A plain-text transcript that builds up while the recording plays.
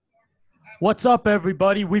What's up,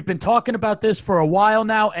 everybody? We've been talking about this for a while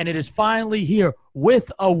now, and it is finally here.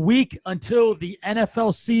 With a week until the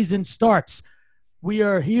NFL season starts, we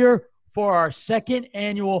are here for our second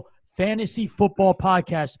annual Fantasy Football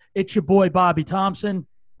Podcast. It's your boy, Bobby Thompson.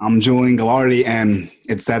 I'm Julian Gallardi, and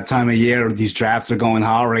it's that time of year. These drafts are going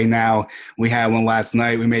hot right now. We had one last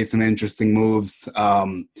night. We made some interesting moves.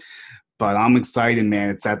 But I'm excited, man.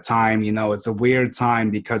 It's that time. You know, it's a weird time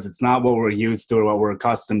because it's not what we're used to or what we're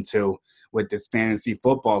accustomed to with this fantasy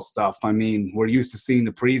football stuff. I mean, we're used to seeing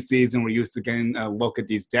the preseason. We're used to getting a look at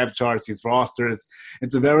these depth charts, these rosters.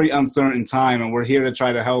 It's a very uncertain time, and we're here to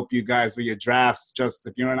try to help you guys with your drafts. Just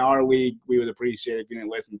if you're in our league, we would appreciate it if you didn't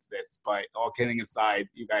listen to this. But all kidding aside,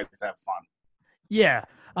 you guys have fun. Yeah,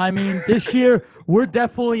 I mean, this year we're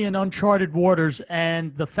definitely in uncharted waters,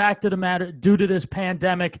 and the fact of the matter, due to this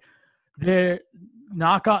pandemic,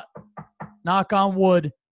 knock on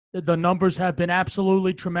wood, the numbers have been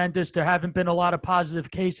absolutely tremendous. There haven't been a lot of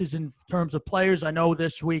positive cases in terms of players. I know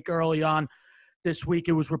early on this week,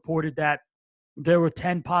 it was reported that there were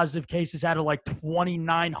 10 positive cases out of like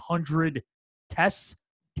 2,900 tests.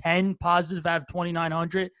 10 positive out of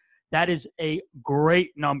 2,900. That is a great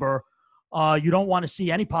number. You don't want to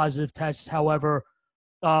see any positive tests. However,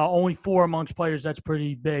 only 4 amongst players, that's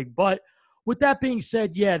pretty big. But with that being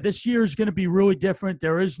said, yeah, this year is going to be really different.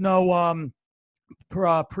 There is no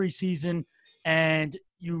preseason, and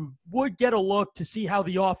you would get a look to see how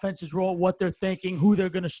the offenses roll, what they're thinking, who they're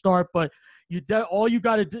going to start. But all you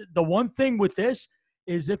got to do, the one thing with this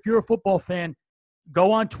is if you're a football fan,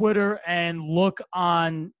 go on Twitter and look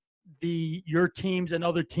on your teams and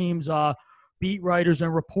other teams' beat writers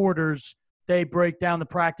and reporters. They break down the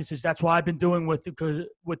practices. That's what I've been doing with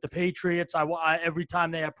the Patriots. Every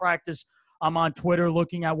time they have practice, I'm on Twitter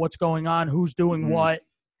looking at what's going on, who's doing what.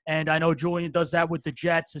 And I know Julian does that with the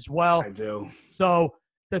Jets as well. I do. So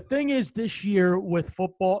the thing is, this year with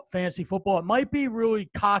fantasy football, it might be really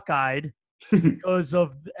cockeyed because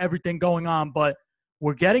of everything going on, but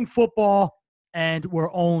we're getting football and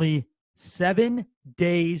we're only 7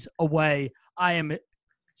 days away. I am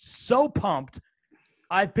so pumped.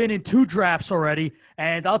 I've been in 2 drafts already,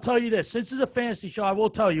 and I'll tell you this. Since it's a fantasy show, I will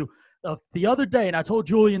tell you, the other day, and I told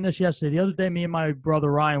Julian this yesterday, the other day me and my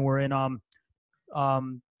brother Ryan were in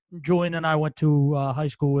Julian and I went to high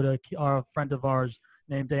school with a friend of ours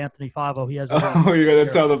named Anthony Favo. He has. You're going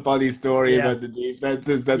to tell the funny story about the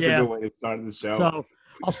defenses. That's a good way to start the show. So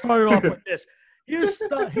I'll start it off with this.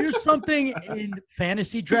 Here's something in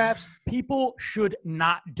fantasy drafts people should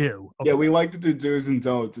not do. Okay? Yeah, we like to do do's and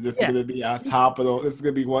don'ts. This is going to be on top of this is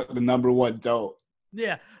going to be the number one don't.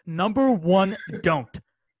 Yeah, number one don't.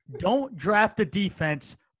 Don't draft a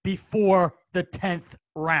defense before the 10th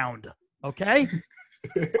round. Okay.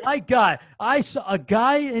 My God, I saw a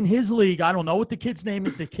guy in his league. I don't know what the kid's name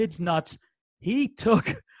is. The kid's nuts. He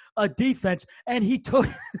took a defense and he took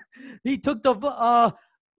the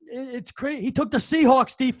it's crazy. He took the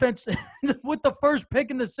Seahawks defense with the first pick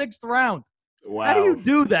in the 6th round. Wow. How do you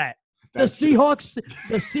do that? The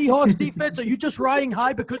Seahawks defense, are you just riding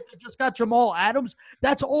high because they just got Jamal Adams?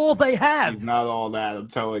 That's all they have. He's not all that. I'm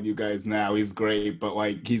telling you guys now. He's great, but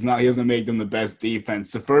he doesn't make them the best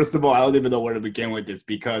defense. So first of all, I don't even know where to begin with this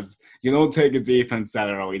because you don't take a defense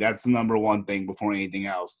that early. That's the number one thing before anything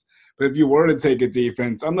else. But if you were to take a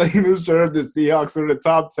defense, I'm not even sure if the Seahawks are in the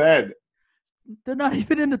top 10. They're not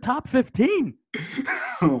even in the top 15.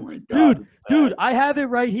 Oh, my God. Dude, I have it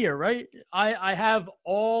right here, right? I have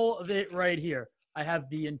all of it right here. I have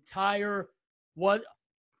the entire – what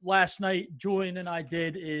last night Julian and I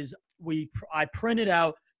did is I printed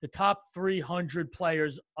out the top 300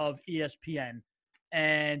 players of ESPN.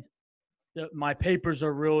 And my papers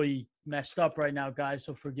are really messed up right now, guys,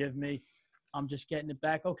 so forgive me. I'm just getting it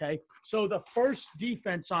back. Okay. So the first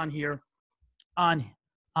defense on here on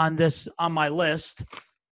my list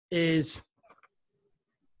is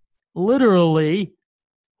literally,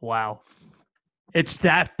 wow. It's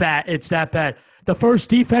that bad. It's that bad. The first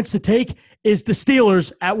defense to take is the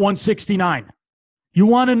Steelers at 169. You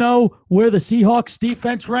want to know where the Seahawks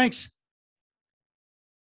defense ranks?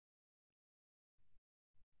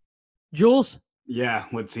 Jules? Yeah,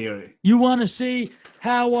 let's hear it. You want to see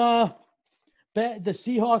how the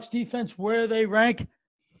Seahawks defense, where they rank?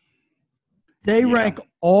 They rank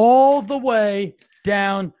all the way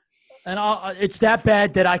down, and it's that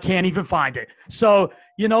bad that I can't even find it. So,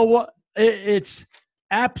 you know what? It's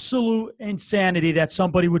absolute insanity that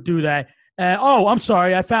somebody would do that. I'm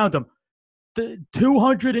sorry. I found them. The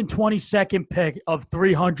 222nd pick of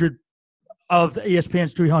 300 of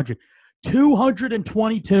ESPN's 300.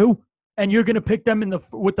 222, and you're going to pick them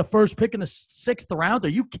with the first pick in the 6th round? Are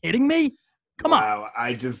you kidding me? Come on. Wow,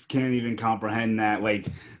 I just can't even comprehend that. Like,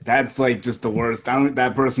 that's like just the worst. I don't think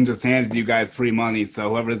that person just handed you guys free money. So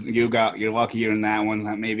whoever's you got, you're luckier in that one.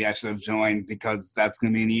 That maybe I should have joined because that's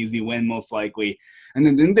gonna be an easy win most likely. And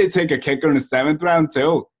then didn't they take a kicker in the seventh round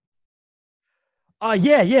too?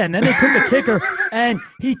 Yeah. And then they took a kicker, and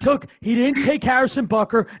he didn't take Harrison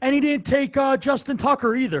Bucker, and he didn't take Justin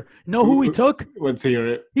Tucker either. Know who he took? Let's hear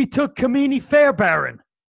it. He took Kamini Fairbairn.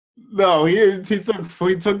 No, he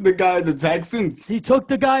took the guy in the Texans. He took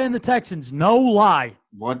the guy in the Texans. No lie.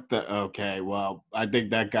 What the? Okay, well, I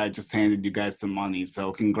think that guy just handed you guys some money.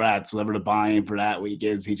 So congrats, whatever the buy-in for that week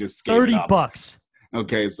is. He just gave it up. $30.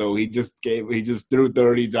 Okay, so he just threw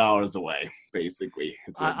 $30 away, basically.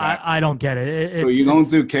 I don't get it. So you don't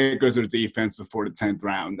do kickers or defense before the 10th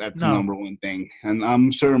round. That's the number one thing. And I'm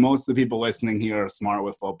sure most of the people listening here are smart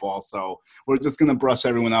with football, so we're just going to brush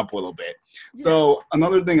everyone up a little bit. Yeah. So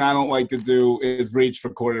another thing I don't like to do is reach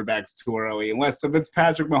for quarterbacks too early. Unless if it's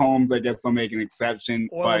Patrick Mahomes, I guess I'll make an exception.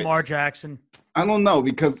 Or Lamar Jackson. I don't know,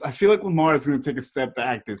 because I feel like Lamar is going to take a step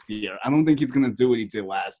back this year. I don't think he's going to do what he did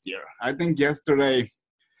last year. I think yesterday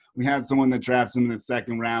we had someone that drafts him in the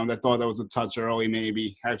second round. I thought that was a touch early,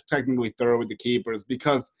 maybe. Technically third with the keepers,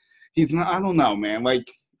 because he's not – I don't know, man. Like,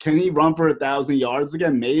 can he run for 1,000 yards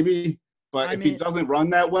again? Maybe. But if he doesn't run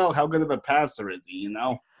that well, how good of a passer is he, you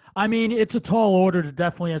know? I mean, it's a tall order to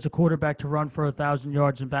definitely as a quarterback to run for 1,000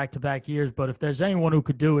 yards in back-to-back years. But if there's anyone who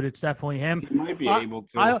could do it, it's definitely him. He might be able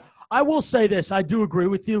to. I will say this. I do agree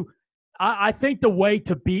with you. I think the way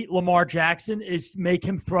to beat Lamar Jackson is make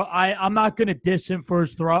him throw. I'm not going to diss him for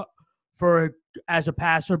his throw as a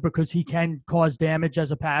passer because he can cause damage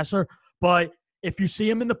as a passer. But if you see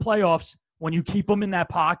him in the playoffs, when you keep him in that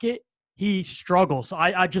pocket, he struggles.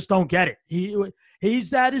 I just don't get it.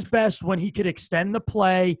 He's at his best when he could extend the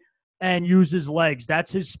play and use his legs.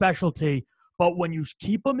 That's his specialty. But when you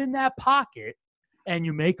keep him in that pocket and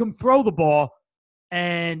you make him throw the ball,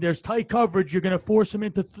 and there's tight coverage, you're going to force him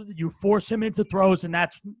into throws, and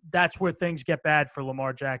that's where things get bad for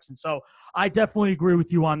Lamar Jackson. So I definitely agree with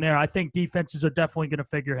you on there. I think defenses are definitely going to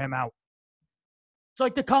figure him out. It's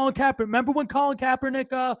like the Colin Kaepernick. Remember when Colin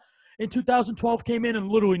Kaepernick in 2012 came in and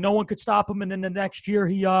literally no one could stop him, and then the next year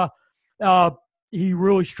he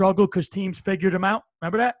really struggled because teams figured him out.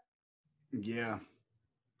 Remember that? Yeah.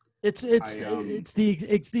 It's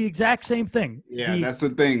the exact same thing. Yeah, that's the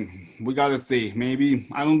thing. We got to see. Maybe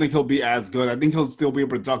I don't think he'll be as good. I think he'll still be a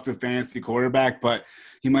productive fantasy quarterback, but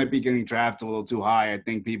he might be getting drafted a little too high. I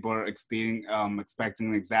think people are expecting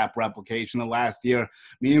an exact replication of last year.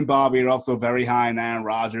 Me and Bobby are also very high on Aaron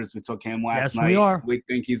Rodgers. We took him last night. Yes, we are. We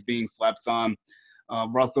think he's being slept on.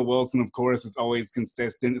 Russell Wilson, of course, is always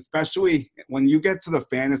consistent, especially when you get to the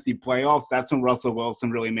fantasy playoffs. That's when Russell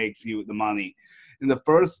Wilson really makes you the money. In the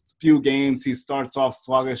first few games, he starts off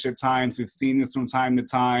sluggish at times. We've seen this from time to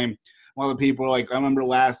time. A lot of people are like, I remember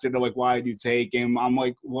last year, they're like, why did you take him? I'm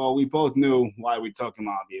like, well, we both knew why we took him,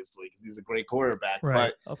 obviously, because he's a great quarterback.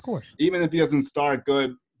 Right, but of course. Even if he doesn't start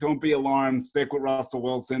good, don't be alarmed. Stick with Russell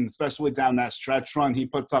Wilson, especially down that stretch run. He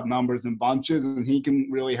puts up numbers in bunches, and he can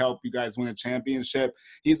really help you guys win a championship.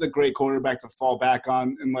 He's a great quarterback to fall back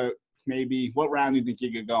on. And maybe what round do you think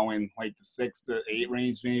he could go in? Like the 6 to 8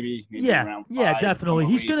 range, maybe around 5. Yeah, definitely.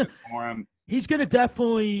 He's gonna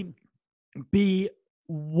definitely be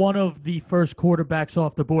one of the first quarterbacks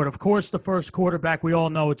off the board. Of course, the first quarterback we all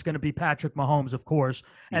know it's going to be Patrick Mahomes, of course,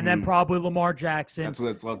 and then probably Lamar Jackson. That's what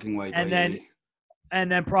it's looking like.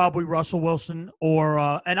 And then probably Russell Wilson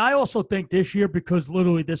and I also think this year, because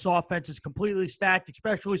literally this offense is completely stacked,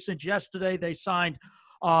 especially since yesterday they signed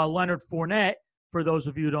Leonard Fournette. For those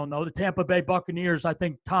of you who don't know, the Tampa Bay Buccaneers, I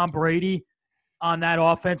think Tom Brady on that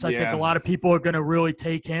offense, I think a lot of people are going to really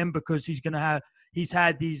take him because he's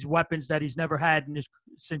had these weapons that he's never had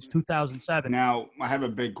since 2007. Now, I have a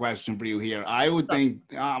big question for you here. I would think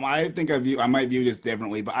I might view this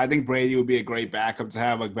differently, but I think Brady would be a great backup to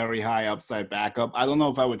have, a very high upside backup. I don't know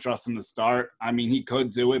if I would trust him to start. I mean, he could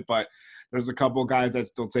do it, but there's a couple guys that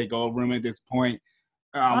still take over him at this point.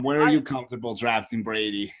 Where are you comfortable drafting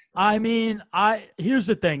Brady? I mean, here's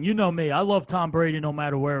the thing. You know me. I love Tom Brady no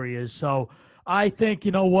matter where he is. So I think,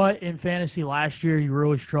 you know what, in fantasy last year, he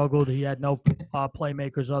really struggled. He had no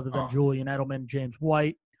playmakers other than Julian Edelman and James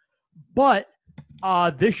White. But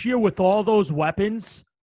this year with all those weapons,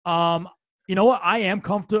 you know what, I am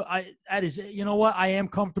comfortable. I am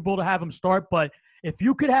comfortable to have him start. But if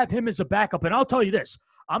you could have him as a backup, and I'll tell you this,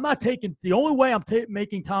 the only way I'm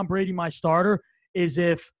making Tom Brady my starter is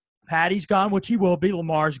if Patty's gone, which he will be,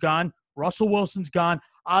 Lamar's gone, Russell Wilson's gone.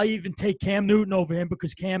 I'll even take Cam Newton over him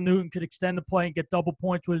because Cam Newton could extend the play and get double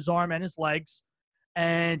points with his arm and his legs.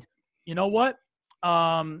 And you know what?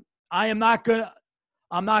 I am not gonna.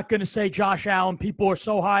 I'm not gonna say Josh Allen. People are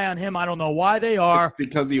so high on him. I don't know why they are. It's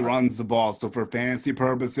because he runs the ball. So for fantasy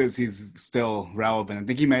purposes, he's still relevant. I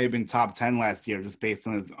think he may have been top 10 last year just based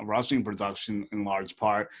on his rushing production in large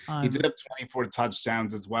part. He did have 24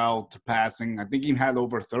 touchdowns as well to passing. I think he had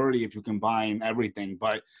over 30 if you combine everything.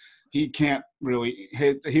 But he can't really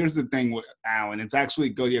hit. Here's the thing with Allen. It's actually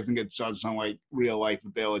good he doesn't get judged on like real life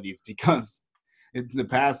abilities because the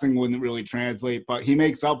passing wouldn't really translate, but he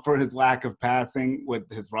makes up for his lack of passing with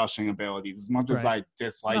his rushing abilities. As much as I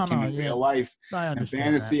dislike him in real life, in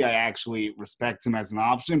fantasy, I actually respect him as an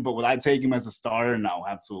option. But would I take him as a starter? No,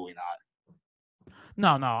 absolutely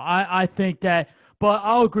not. No. I think that, but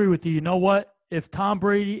I'll agree with you. You know what? If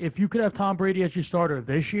you could have Tom Brady as your starter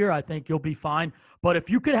this year, I think you'll be fine. But if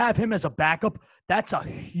you could have him as a backup, that's a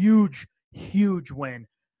huge, huge win.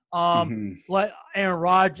 Like Aaron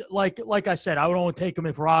Rodgers, like I said, I would only take him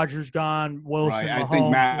if Rodgers gone, Wilson, right. I Mahomes,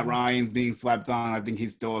 think Matt Ryan's being slept on. I think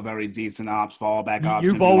he's still a very decent fallback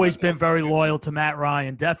option. You've always been very loyal to Matt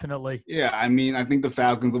Ryan, definitely. Yeah, I mean, I think the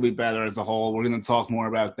Falcons will be better as a whole. We're going to talk more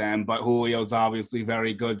about them, but Julio's obviously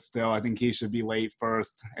very good still. I think he should be late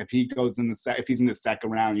first. If he goes if he's in the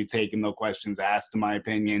second round, you take him, no questions asked, in my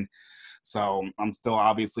opinion. So I'm still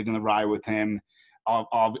obviously going to ride with him.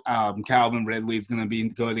 Calvin Ridley is going to be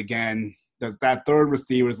good again. That third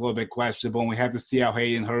receiver is a little bit questionable, and we have to see how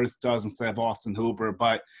Hayden Hurst does instead of Austin Hooper.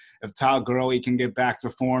 But if Todd Gurley can get back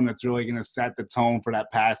to form, that's really going to set the tone for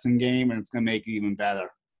that passing game, and it's going to make it even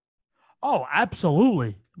better. Oh,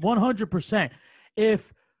 absolutely. 100%.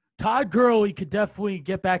 If Todd Gurley could definitely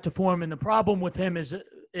get back to form, and the problem with him is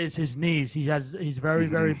his knees. He's very,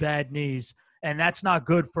 very bad knees, and that's not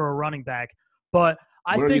good for a running back. But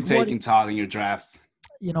Where are you taking Todd in your drafts?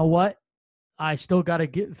 You know what? I still got to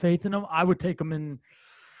get faith in him. I would take him in.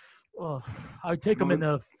 I would take him in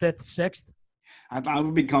the 5th, 6th. I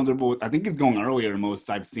would be comfortable with. I think he's going earlier than most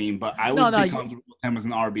I've seen, but I would be comfortable with him as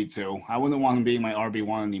an RB2. I wouldn't want him being my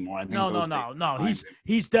RB1 anymore. I think no.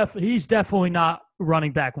 He's definitely not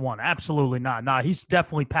running back 1. Absolutely not. No, he's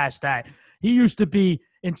definitely past that. He used to be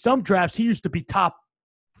in some drafts. He used to be top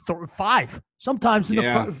 5, sometimes in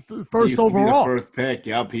the first overall. The first pick.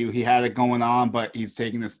 Yep, he had it going on, but he's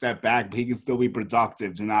taking a step back. But he can still be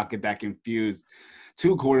productive to not get that confused.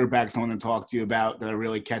 2 quarterbacks I want to talk to you about that are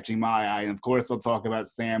really catching my eye, and of course I'll talk about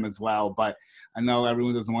Sam as well. But I know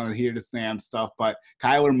everyone doesn't want to hear the Sam stuff. But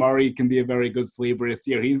Kyler Murray can be a very good sleeper this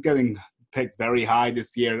year. He's getting picked very high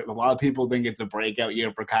this year. A lot of people think it's a breakout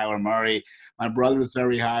year for Kyler Murray. My brother's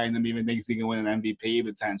very high, and even thinks he can win an MVP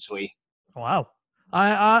potentially. Wow.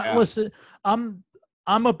 Listen, I'm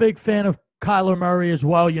a big fan of Kyler Murray as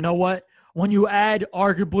well. You know what? When you add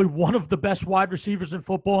arguably one of the best wide receivers in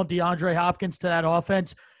football, DeAndre Hopkins, to that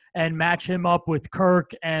offense and match him up with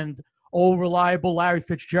Kirk and old reliable Larry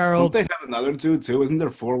Fitzgerald. Don't they have another 2 too? Isn't there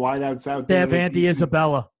 4 wideouts out there? They have Andy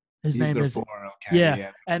Isabella. His name is 4. Okay.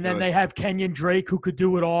 Yeah. And then they have Kenyon Drake, who could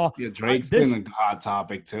do it all. Yeah, Drake's been a hot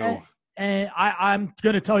topic too. And I'm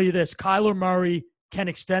going to tell you this. Kyler Murray can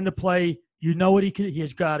extend the play. You know what he can. He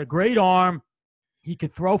has got a great arm. He can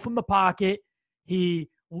throw from the pocket.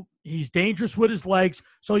 He's dangerous with his legs.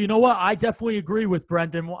 So you know what? I definitely agree with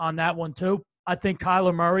Brendan on that one too. I think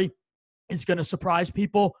Kyler Murray is going to surprise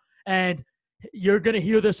people, and you're going to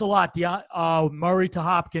hear this a lot. Murray to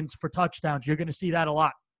Hopkins for touchdowns. You're going to see that a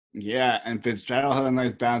lot. Yeah, and Fitzgerald had a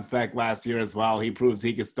nice bounce back last year as well. He proves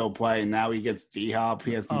he can still play, and now he gets D-Hop.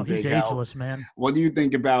 He has some big help. He's ageless, man. What do you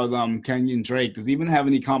think about Kenyon Drake? Does he even have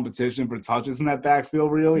any competition for touches in that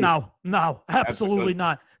backfield, really? No, absolutely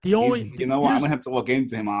not. I'm going to have to look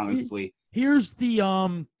into him, honestly. Here's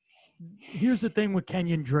the thing with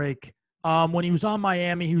Kenyon Drake. When he was on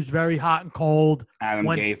Miami, he was very hot and cold. Adam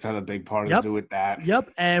Gase had a big part to do with that.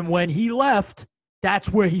 Yep, and when he left, that's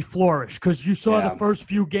where he flourished, because you saw the first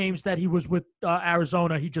few games that he was with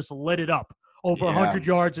Arizona, he just lit it up. Over 100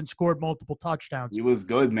 yards and scored multiple touchdowns. He was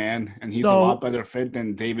good, man. And he's a lot better fit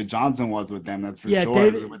than David Johnson was with them, that's for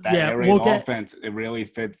sure. With that air raid offense, it really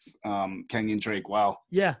fits Kenyon Drake well.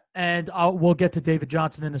 Yeah, and we'll get to David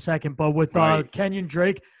Johnson in a second. But with Kenyon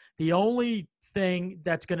Drake, the only thing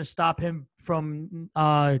that's going to stop him from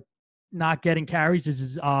not getting carries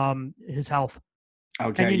is his health.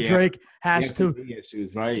 Okay, Kenyon Drake has some knee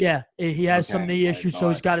issues, right? Yeah, he has some knee issues, so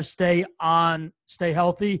he's got to stay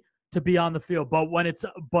healthy to be on the field.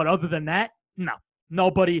 But other than that, no.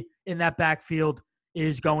 Nobody in that backfield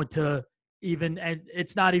is going to even, and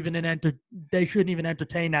it's not even they shouldn't even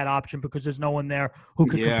entertain that option because there's no one there who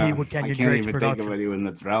could compete with I Kenyon can't Drake's even think of production. anyone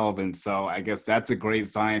that's relevant. So I guess that's a great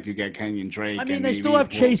sign if you get Kenyon I Drake, mean, and they still maybe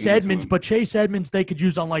have we'll Chase into Edmonds, him. but Chase Edmonds they could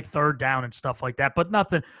use on like third down and stuff like that, but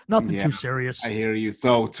nothing Yeah, too serious. I hear you.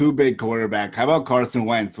 So two big quarterback. How about Carson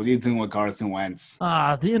Wentz? What are you doing with Carson Wentz?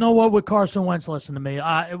 You know what? With Carson Wentz, listen to me.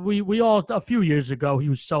 We all a few years ago he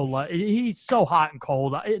was he's so hot and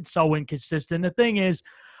cold. It's so inconsistent. The thing is,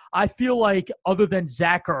 I feel like other than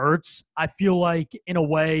Zach Ertz, I feel like in a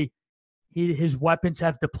way his weapons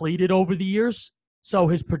have depleted over the years, so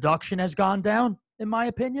his production has gone down, in my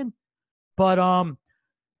opinion. But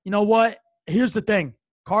you know what? Here's the thing: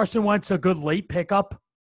 Carson Wentz a good late pickup,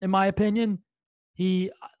 in my opinion.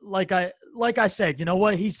 He like I said, you know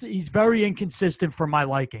what? He's very inconsistent for my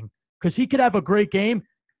liking because he could have a great game,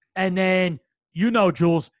 and then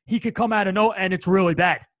Jules, he could come out of no, and it's really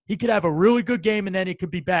bad. He could have a really good game, and then it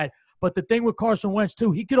could be bad. But the thing with Carson Wentz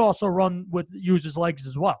too, he could also use his legs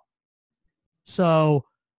as well. So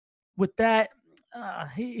with that,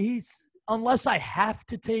 he's unless I have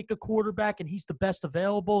to take a quarterback and he's the best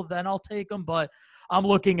available, then I'll take him. But I'm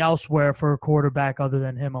looking elsewhere for a quarterback other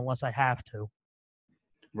than him unless I have to.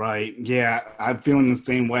 Right. Yeah, I'm feeling the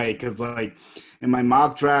same way because, like, in my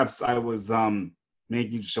mock drafts, I was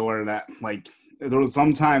making sure that, like, there was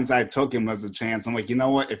sometimes I took him as a chance. I'm like, you know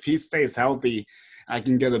what? If he stays healthy, I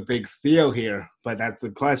can get a big steal here. But that's the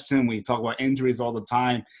question. We talk about injuries all the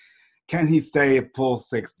time. Can he stay at full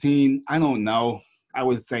 16? I don't know. I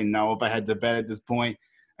would say no if I had to bet at this point.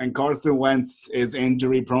 And Carson Wentz is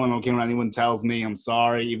injury prone. I don't care what anyone tells me. I'm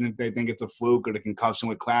sorry. Even if they think it's a fluke or the concussion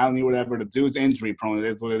with Clowney or whatever, the dude's injury prone. It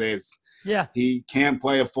is what it is. Yeah. He can't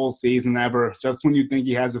play a full season ever. Just when you think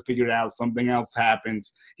he has it figured out, something else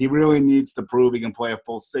happens. He really needs to prove he can play a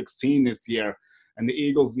full 16 this year. And the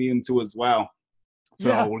Eagles need him to as well.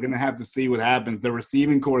 So we're going to have to see what happens. The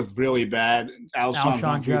receiving core is really bad. Alshon's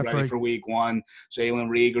not ready for week one. Jalen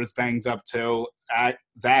Reagor's banged up too.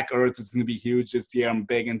 Zach Ertz is going to be huge this year. I'm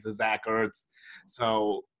big into Zach Ertz.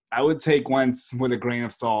 So I would take Wentz with a grain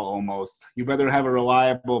of salt almost. You better have a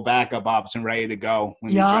reliable backup option ready to go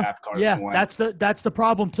when you draft Carson Wentz. That's the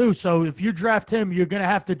problem too. So if you draft him, you're going to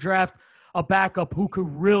have to draft a backup who could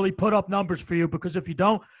really put up numbers for you because if you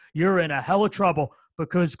don't, you're in a hell of trouble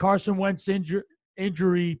because Carson Wentz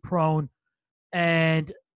injury prone.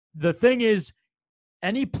 And the thing is,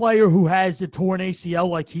 any player who has a torn ACL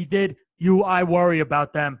like he did, I worry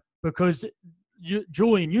about them because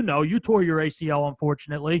Julian, you tore your ACL,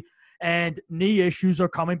 unfortunately, and knee issues are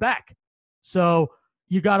coming back. So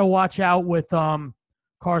you got to watch out with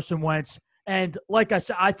Carson Wentz. And like I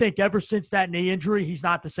said, I think ever since that knee injury, he's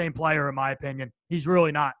not the same player, in my opinion. He's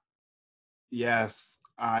really not. Yes,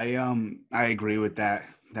 I agree with that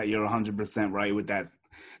you're 100% right with that.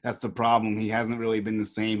 That's the problem. He hasn't really been the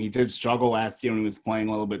same. He did struggle last year when he was playing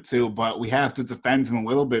a little bit too, but we have to defend him a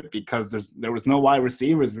little bit because there was no wide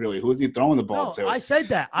receivers really. Who is he throwing the ball to? I said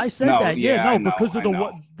that. Because of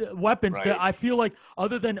the weapons. Right. I feel like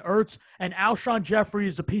other than Ertz and Alshon Jeffrey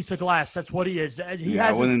is a piece of glass. That's what he is. He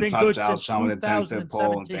hasn't been good since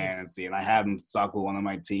 2017. Fantasy, and I have him stuck with one of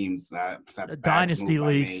my teams that dynasty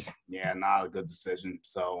leagues. Yeah, not a good decision.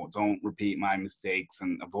 So don't repeat my mistakes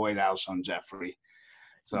and avoid Alshon Jeffrey.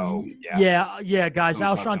 So yeah, guys.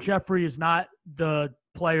 Alshon Jeffrey is not the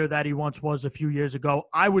player that he once was a few years ago.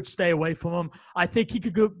 I would stay away from him. I think he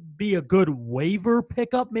could be a good waiver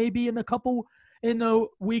pickup maybe in the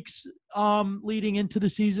weeks leading into the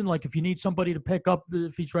season. Like if you need somebody to pick up,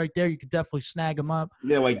 if he's right there, you could definitely snag him up.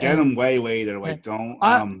 Yeah, get him way later.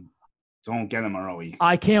 Don't get him early.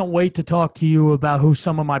 I can't wait to talk to you about who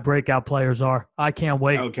some of my breakout players are. I can't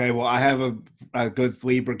wait. Okay, well, I have a good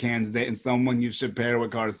sleeper candidate and someone you should pair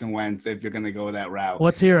with Carson Wentz if you're going to go that route.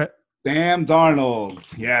 Let's hear it. Sam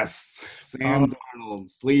Darnold. Yes, Sam Darnold,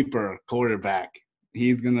 sleeper quarterback.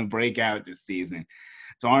 He's going to break out this season.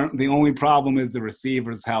 The only problem is the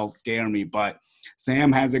receivers' health scare me, but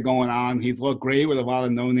Sam has it going on. He's looked great with a lot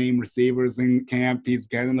of no-name receivers in camp. He's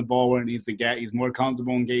getting the ball where it needs to get. He's more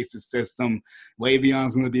comfortable in Gase's system.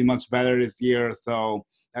 Le'Veon's going to be much better this year, so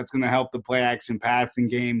that's going to help the play-action passing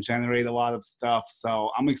game generate a lot of stuff.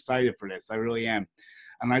 So I'm excited for this. I really am.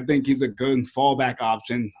 And I think he's a good fallback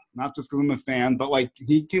option, not just because I'm a fan, but,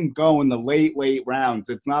 he can go in the late rounds.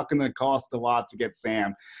 It's not going to cost a lot to get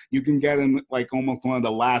Sam. You can get him, almost one of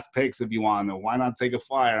the last picks if you want to. Why not take a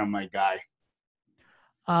flyer on my guy?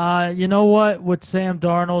 You know what? With Sam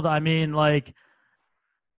Darnold, I mean,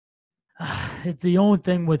 it's the only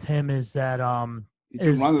thing with him is that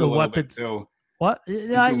is the weapon too. What?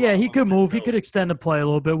 Yeah, he could move. He could extend the play a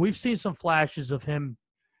little bit. We've seen some flashes of him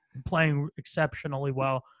playing exceptionally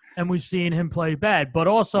well. and we've seen him play bad. But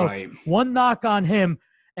also, one knock on him,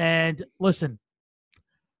 and listen,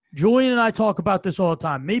 Julian and I talk about this all the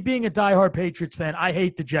time. Me being a diehard Patriots fan, I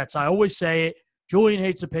hate the Jets. I always say it. Julian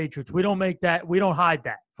hates the Patriots. We don't hide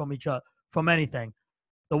that from each other, from anything.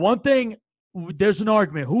 The one thing, there's an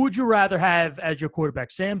argument. Who would you rather have as your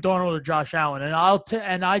quarterback, Sam Darnold or Josh Allen?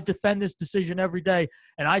 And I defend this decision every day.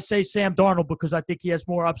 And I say Sam Darnold because I think he has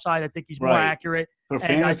more upside. I think he's more accurate. For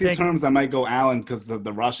fantasy terms, I might go Allen because of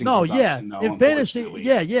the rushing production. In fantasy,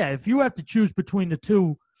 yeah. If you have to choose between the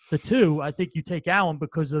two, I think you take Allen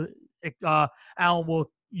because Allen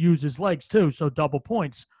will use his legs too, so double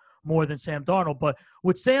points more than Sam Darnold. But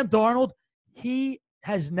with Sam Darnold, he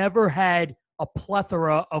has never had a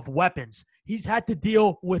plethora of weapons. He's had to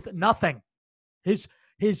deal with nothing. His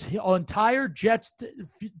entire Jets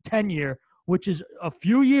tenure, which is a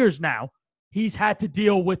few years now, he's had to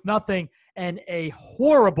deal with nothing and a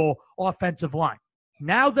horrible offensive line.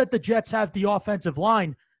 Now that the Jets have the offensive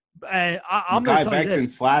line, I'm going to tell you this.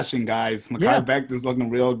 Becton's flashing, guys. Becton's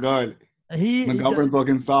looking real good. McGovern's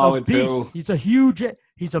looking solid too. He's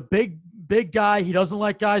a big guy. He doesn't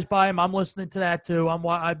let guys by him. I'm listening to that too.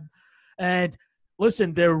 And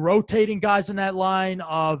listen, they're rotating guys in that line.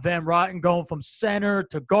 Van Rotten going from center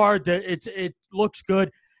to guard. It looks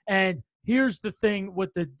good. And here's the thing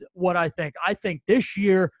with what I think. I think this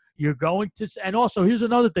year you're going to – and also here's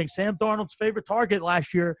another thing. Sam Darnold's favorite target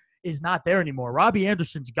last year is not there anymore. Robbie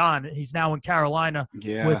Anderson's gone. He's now in Carolina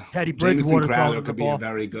with Teddy Bridgewater. Jamison Crowder could be a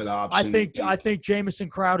very good option. I think Jamison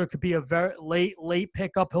Crowder could be a very late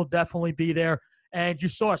pickup. He'll definitely be there. And you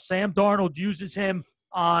saw Sam Darnold uses him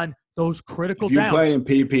on those critical downs. If you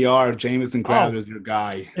play in PPR, Jamison Crowder is your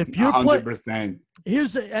guy. If you're 100%.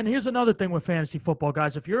 Here's another thing with fantasy football,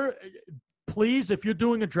 guys. If you're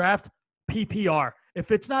doing a draft, PPR. If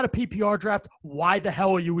it's not a PPR draft, why the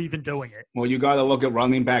hell are you even doing it? Well, you got to look at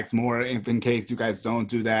running backs more in case you guys don't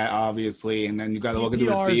do that, obviously, and then you got to look at the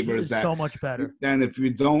receivers. Is so much better. Then if you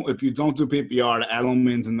don't do PPR, the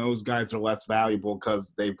Edelmans and those guys are less valuable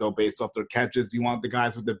because they go based off their catches. You want the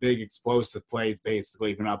guys with the big explosive plays,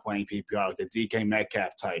 basically. If you're not playing PPR, like the DK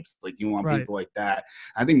Metcalf types, like you want people like that.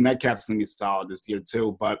 I think Metcalf's gonna be solid this year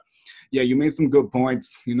too, but. Yeah, you made some good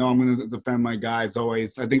points. I'm going to defend my guys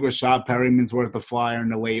always. I think Rashad Perryman's worth a flyer in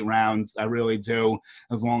the late rounds. I really do.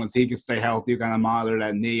 As long as he can stay healthy, kind of monitor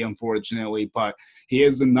that knee, unfortunately. But he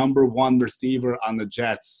is the number one receiver on the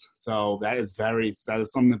Jets. So that is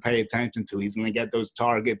something to pay attention to. He's going to get those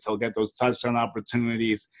targets. He'll get those touchdown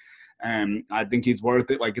opportunities. And I think he's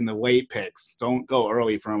worth it, like in the late picks. Don't go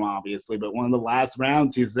early for him, obviously. But one of the last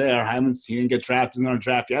rounds, he's there. He didn't get drafted in our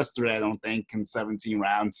draft yesterday, I don't think, in 17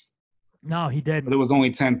 rounds. No, he didn't. But it was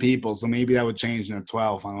only 10 people, so maybe that would change in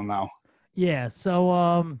 12. I don't know. Yeah,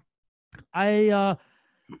 so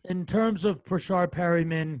in terms of Rashad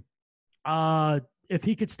Perryman, if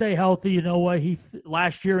he could stay healthy, you know what?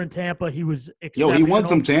 Last year in Tampa, he was exceptional. He won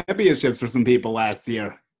some championships for some people last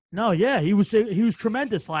year. No, yeah, he was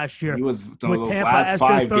tremendous last year. He was those last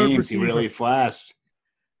 5 games. He really flashed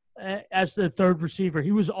as the third receiver.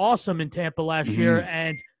 He was awesome in Tampa last year,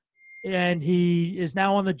 and he is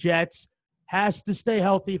now on the Jets. Has to stay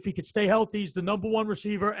healthy. If he could stay healthy, he's the number one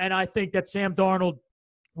receiver. And I think that Sam Darnold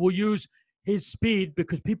will use his speed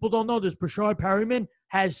because people don't know this. Rashad Perryman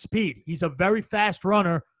has speed. He's a very fast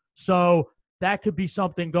runner. So that could be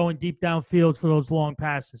something going deep downfield for those long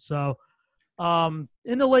passes. So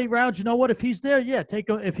in the late rounds, you know what? If he's there, yeah, take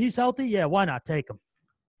him. If he's healthy, yeah, why not take him?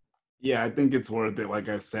 Yeah, I think it's worth it, like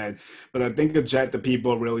I said. But I think a Jet that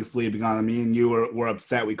people are really sleeping on. Me and you were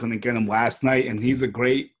upset we couldn't get him last night, and he's a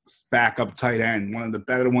great backup tight end, one of the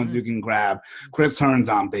better ones you can grab. Chris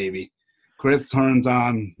Herndon, baby. Chris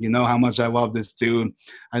Herndon, you know how much I love this dude.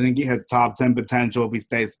 I think he has top 10 potential if he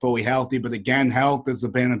stays fully healthy. But again, health has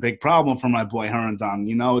been a big problem for my boy Herndon.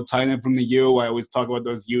 Tight end from the U. I always talk about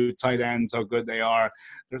those U tight ends, how good they are.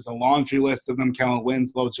 There's a laundry list of them. Kellen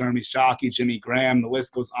Winslow, Jeremy Shockey, Jimmy Graham. The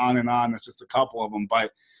list goes on and on. There's just a couple of them. But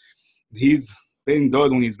he's been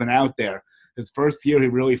good when he's been out there. His first year, he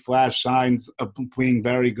really flashed shines of being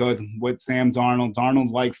very good with Sam Darnold. Darnold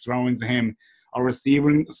likes throwing to him. Our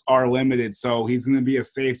receivers are limited, so he's going to be a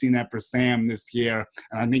safety net for Sam this year.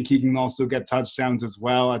 And I think he can also get touchdowns as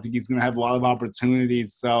well. I think he's going to have a lot of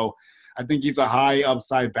opportunities. So I think he's a high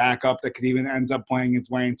upside backup that could even end up playing his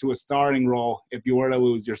way into a starting role if you were to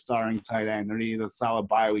lose your starting tight end or need a solid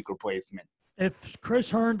bye week replacement. If Chris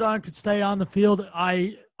Herndon could stay on the field,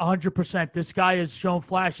 100%. This guy has shown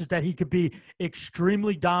flashes that he could be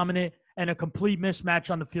extremely dominant and a complete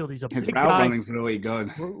mismatch on the field. He's His route running's really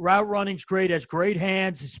good. Route running's great. Has great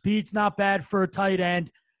hands. His speed's not bad for a tight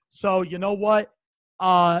end. So you know what?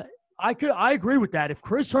 I agree with that. If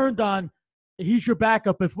Chris Herndon, he's your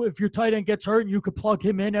backup. If your tight end gets hurt and you could plug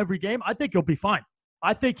him in every game, I think he'll be fine.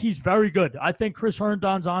 I think he's very good. I think Chris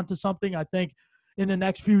Herndon's onto something. I think in the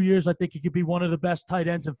next few years, I think he could be one of the best tight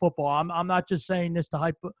ends in football. I'm not just saying this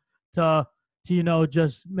to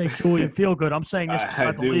just make Julian feel good. I'm saying this because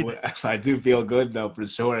I believe it. I do feel good, though, for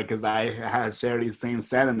sure, because I share these same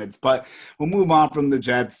sentiments. But we'll move on from the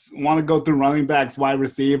Jets. Want to go through running backs, wide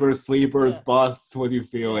receivers, sleepers, busts? What are you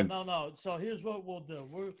feeling? No. So here's what we'll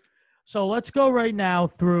do. So let's go right now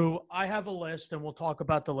through – I have a list, and we'll talk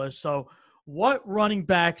about the list. So what running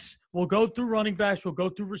backs – we'll go through running backs, we'll go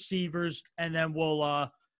through receivers, and then we'll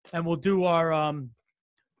do our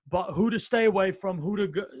who to stay away from, who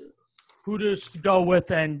to go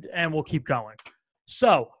with, and we'll keep going.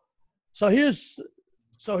 So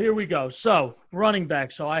here we go. So running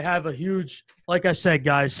back. So I have a huge, like I said,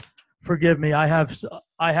 guys, forgive me. I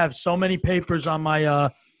have so many papers on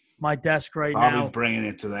my desk right now. Bobby's bringing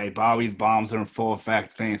it today. Bobby's bombs are in full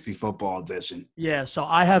effect. Fantasy football edition. Yeah. So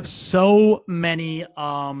I have so many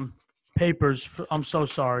papers. I'm so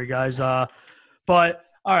sorry, guys. But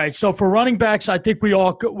all right. So for running backs, I think we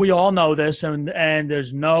all know this, and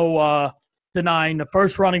there's no denying the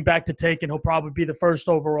first running back to take, and he'll probably be the first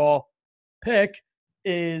overall pick,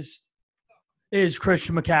 is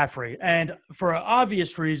Christian McCaffrey. And for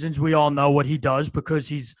obvious reasons, we all know what he does, because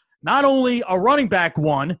he's not only a running back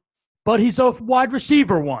one, but he's a wide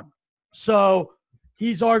receiver one. So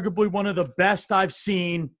he's arguably one of the best I've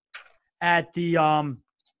seen at the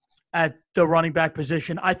running back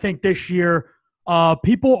position. I think this year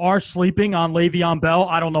people are sleeping on Le'Veon Bell.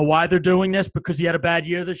 I don't know why they're doing this, because he had a bad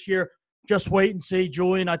year this year. Just wait and see.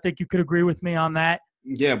 Julian, I think you could agree with me on that.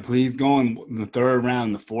 Yeah, please go in the third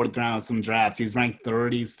round, the fourth round, some drafts. He's ranked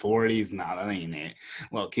 30s, 40s. No, that ain't it.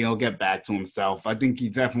 Look, he'll get back to himself. I think he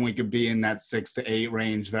definitely could be in that 6 to 8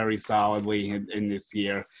 range very solidly in this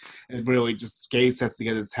year. It really just Gase has to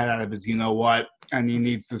get his head out of his you-know-what, and he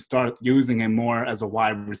needs to start using him more as a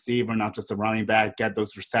wide receiver, not just a running back, get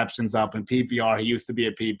those receptions up. In PPR, he used to be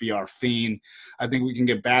a PPR fiend. I think we can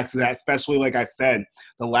get back to that, especially, like I said,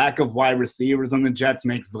 the lack of wide receivers on the Jets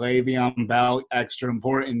makes Le'Veon Bell extra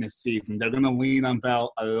important this season. They're going to lean on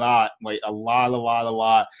Bell a lot, like a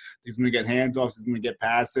lot. He's going to get handoffs. He's going to get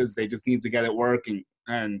passes. They just need to get it working.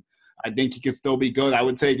 And I think he could still be good. I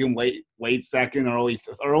would take him late second, early.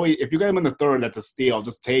 If you get him in the third, that's a steal.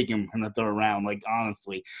 Just take him in the third round. Like,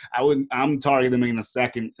 honestly, I'm targeting him in the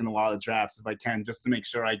second in a lot of drafts if I can, just to make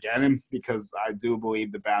sure I get him, because I do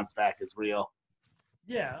believe the bounce back is real.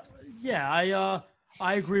 Yeah,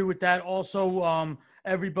 I agree with that. Also,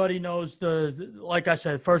 everybody knows like I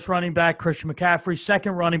said, first running back, Christian McCaffrey.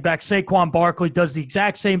 Second running back, Saquon Barkley, does the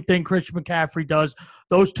exact same thing Christian McCaffrey does.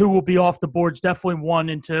 Those two will be off the boards, definitely 1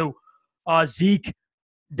 and 2. Zeke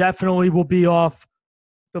definitely will be off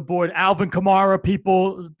the board. Alvin Kamara,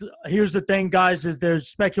 people, here's the thing, guys, is there's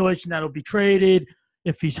speculation that he'll be traded.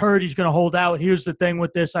 If he's hurt, he's going to hold out. Here's the thing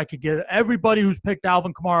with this. I could give everybody who's picked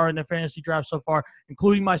Alvin Kamara in their fantasy draft so far,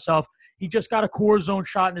 including myself, he just got a cortisone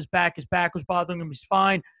shot in his back. His back was bothering him. He's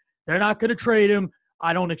fine. They're not going to trade him.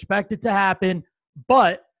 I don't expect it to happen,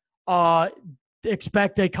 but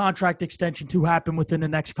expect a contract extension to happen within the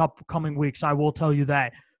next couple coming weeks. I will tell you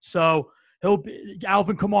that. So he'll be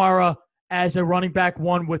Alvin Kamara as a running back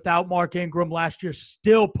one without Mark Ingram last year,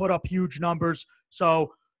 still put up huge numbers.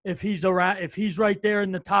 So if he's right there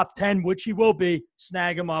in the top 10, which he will be,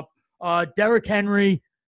 snag him up. Derrick Henry,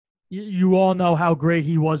 you all know how great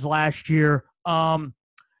he was last year. I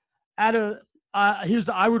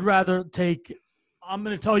would rather take. I'm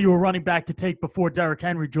going to tell you a running back to take before Derrick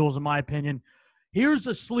Henry, Jules, in my opinion. Here's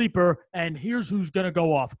a sleeper, and here's who's going to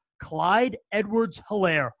go off. Clyde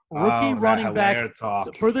Edwards-Helaire, rookie running back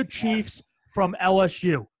for the Chiefs from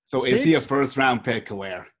LSU. So is he a first-round pick,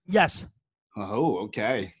 Helaire? Yes. Oh,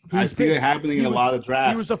 okay. I see it happening in a lot of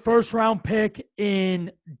drafts. He was a first-round pick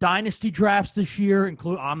in dynasty drafts this year.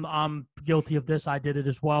 I'm guilty of this. I did it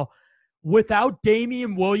as well. Without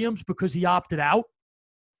Damian Williams, because he opted out,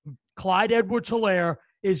 Clyde Edwards-Helaire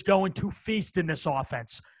is going to feast in this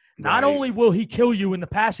offense. Not only will he kill you in the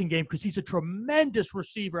passing game, because he's a tremendous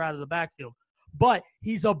receiver out of the backfield, but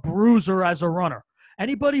he's a bruiser as a runner.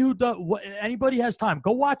 Anybody has time,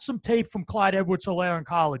 go watch some tape from Clyde Edwards-Helaire in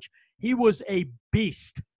college. He was a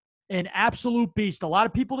beast, an absolute beast. A lot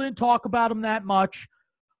of people didn't talk about him that much.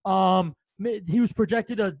 He was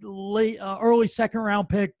projected a early second-round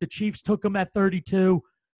pick. The Chiefs took him at 32.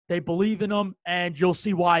 They believe in him, and you'll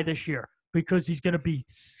see why this year, because he's going to be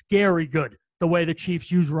scary good the way the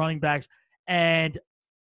Chiefs use running backs. And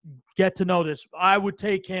get to know this. I would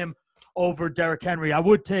take him over Derrick Henry. I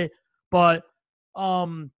would take, but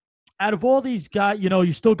out of all these guys,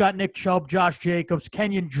 you still got Nick Chubb, Josh Jacobs,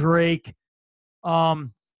 Kenyon Drake.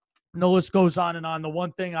 And the list goes on and on. The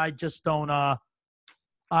one thing I just don't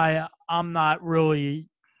I'm not really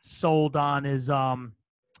sold on is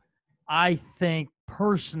I think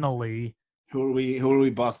personally. Who are we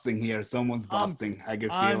busting here? Someone's busting. I can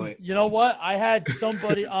feel it. You know what? I had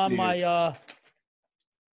somebody on my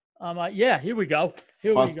yeah, here we go.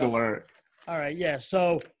 Bust alert. All right, yeah.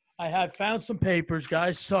 So I had found some papers,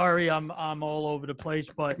 guys. Sorry, I'm all over the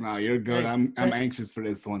place, but no, you're good. I'm anxious for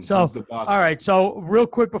this one. So the bust? All right, so real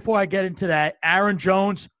quick before I get into that, Aaron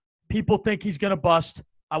Jones. People think he's gonna bust.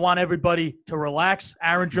 I want everybody to relax.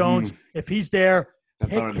 Aaron Jones, if he's there,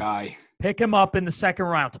 that's our guy. Pick him up in the second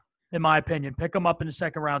round. In my opinion, pick him up in the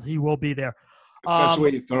second round. He will be there.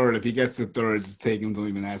 Especially third. If he gets to third, just take him. Don't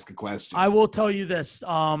even ask a question. I will tell you this.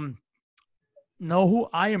 Know who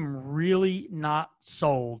I am really not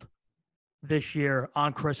sold this year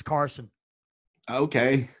on? Chris Carson.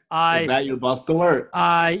 Okay. Is that your bust alert?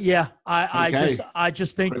 Yeah. I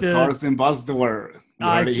just think Chris Carson bust alert. You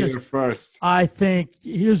heard it here first. I think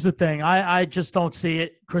here's the thing. I just don't see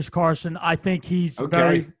it. Chris Carson. I think he's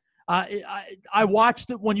very. I watched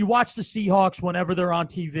it when you watch the Seahawks whenever they're on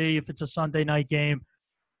TV. If it's a Sunday night game,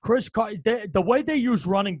 the way they use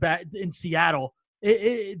running back in Seattle,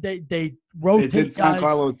 they rotate. They did sign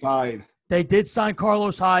Carlos Hyde. They did sign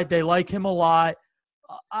Carlos Hyde. They like him a lot.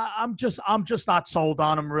 I'm just not sold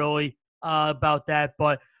on him really about that.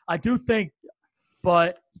 But I do think.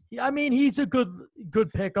 But I mean, he's a good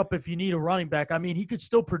pickup if you need a running back. I mean, he could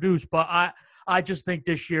still produce. But I just think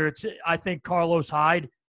this year I think Carlos Hyde.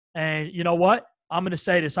 And you know what? I'm going to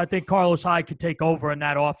say this. I think Carlos Hyde could take over in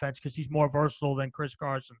that offense because he's more versatile than Chris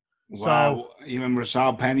Carson. Wow. So, even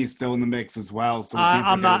Rashad Penny's still in the mix as well. So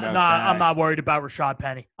I'm not worried about Rashad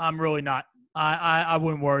Penny. I'm really not. I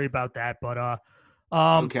wouldn't worry about that. But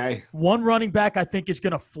okay. One running back I think is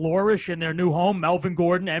going to flourish in their new home, Melvin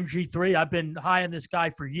Gordon, MG3. I've been high on this guy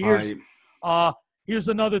for years. Right. Here's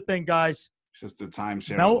another thing, guys. Just a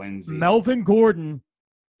timeshare Lindsay. Melvin Gordon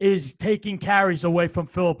is taking carries away from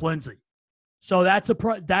Phillip Lindsay. So that's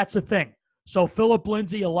a thing. So Phillip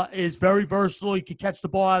Lindsay is very versatile. He can catch the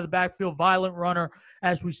ball out of the backfield, violent runner.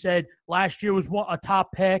 As we said, last year was a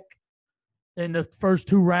top pick in the first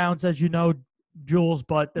 2 rounds, as you know, Jules.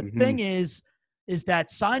 But the thing is that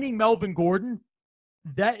signing Melvin Gordon,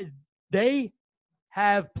 that they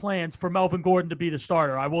have plans for Melvin Gordon to be the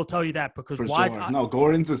starter. I will tell you that because No,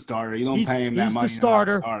 Gordon's a starter. You don't pay him that money. He's the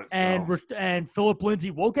starter, and Phillip Lindsay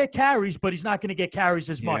will get carries, but he's not going to get carries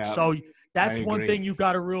as much. So that's one thing you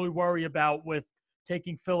got to really worry about with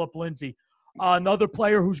taking Phillip Lindsay. Another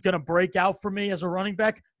player who's going to break out for me as a running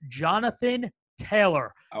back, Jonathan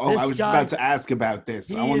Taylor. Oh, I was just about to ask about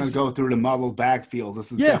this. I want to go through the muddled backfields.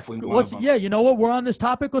 This is definitely one of them. Yeah, you know what? We're on this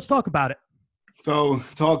topic. Let's talk about it. So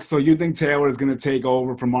you think Taylor is going to take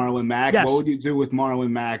over for Marlon Mack? Yes. What would you do with Marlon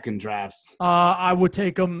Mack in drafts? I would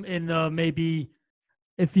take him in maybe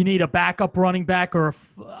if you need a backup running back or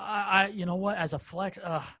you know what, as a flex.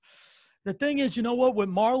 The thing is, you know what, with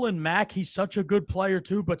Marlon Mack, he's such a good player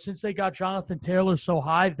too. But since they got Jonathan Taylor so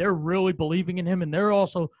high, they're really believing in him, and they're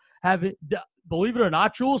also having. Believe it or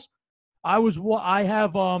not, Jules, I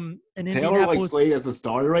have an Taylor like slated as a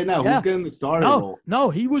starter right now. Yeah. Who's getting the starter role?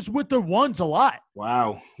 No, he was with the ones a lot.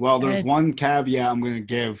 Wow. Well, there's one caveat I'm going to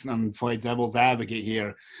give. I'm going to play devil's advocate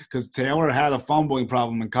here because Taylor had a fumbling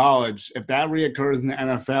problem in college. If that reoccurs in the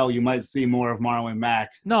NFL, you might see more of Marlon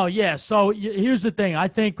Mack. No, yeah. So here's the thing. I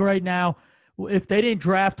think right now, if they didn't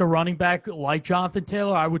draft a running back like Jonathan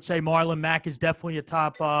Taylor, I would say Marlon Mack is definitely a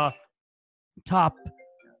top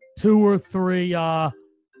 2 or 3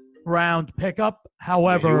 round pickup.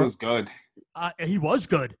 However, he was good. He was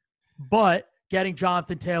good, but getting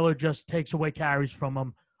Jonathan Taylor just takes away carries from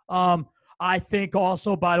him. I think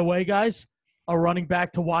also, by the way, guys, a running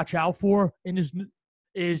back to watch out for is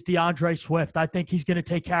DeAndre Swift. I think he's going to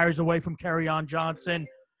take carries away from Kerryon Johnson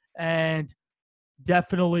and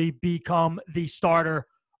definitely become the starter.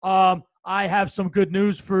 I have some good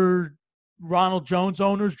news for Ronald Jones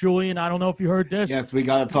owners. Julian, I don't know if you heard this. Yes, we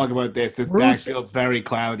got to talk about this. This backfield's very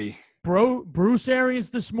cloudy. Bruce Arians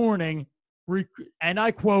this morning, and I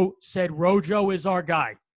quote, said Rojo is our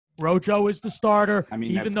guy. Rojo is the starter. I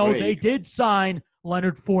mean, even though great. They did sign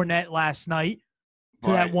Leonard Fournette last night to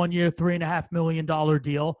that 1 year, $3.5 million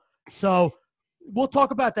deal. So we'll talk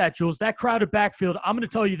about that, Jules. That crowded backfield. I'm going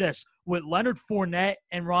to tell you this: with Leonard Fournette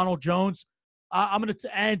and Ronald Jones,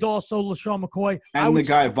 and also LaShawn McCoy. And the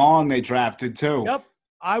guy Vaughn they drafted too. Yep.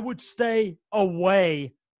 I would stay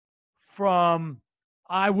away from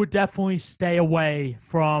I would definitely stay away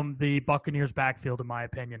from the Buccaneers backfield, in my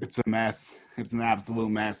opinion. It's a mess. It's an absolute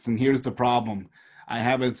mess. And here's the problem. I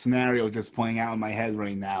have a scenario just playing out in my head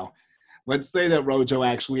right now. Let's say that Rojo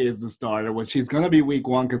actually is the starter, which he's going to be week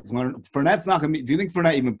 1 because Fournette's not going to be. Do you think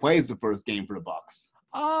Fournette even plays the first game for the Bucs?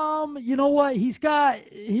 You know what?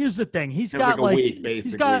 Here's the thing. He's got like a week, basically.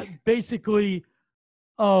 He's got basically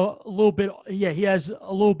a little bit. Yeah, he has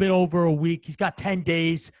a little bit over a week. He's got 10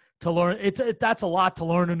 days to learn. That's a lot to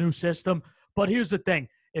learn a new system. But here's the thing.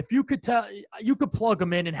 If you could you could plug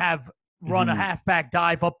him in and run a halfback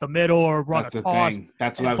dive up the middle or run a toss. Thing.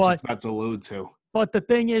 That's what I was just about to allude to. But the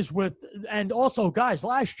thing is and also, guys,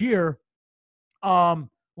 last year, Leonard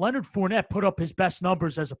Fournette put up his best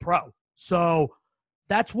numbers as a pro. So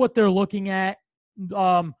that's what they're looking at.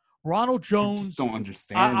 Ronald Jones. I just don't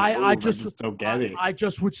understand. I just don't get it. I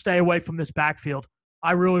just would stay away from this backfield.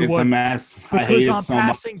 I really would. It's a mess. Because I hate it so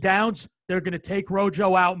passing downs, they're going to take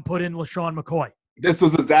Rojo out and put in LaShawn McCoy. This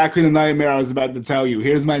was exactly the nightmare I was about to tell you.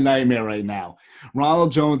 Here's my nightmare right now.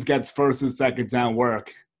 Ronald Jones gets first and second down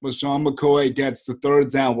work. LaShawn McCoy gets the third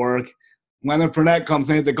down work. Leonard Fournette comes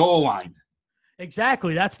in at the goal line.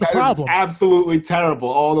 Exactly. That's the problem. It's absolutely terrible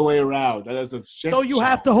all the way around. That is a shit So you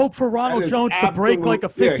have to hope for Ronald Jones to break like a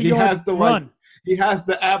 50-yard run. He has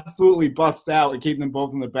to absolutely bust out and keep them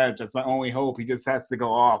both on the bench. That's my only hope. He just has to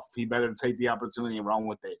go off. He better take the opportunity and run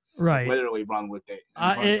with it. Right. Literally run with it.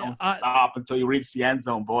 Don't stop until you reach the end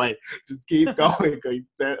zone, boy. Just keep going.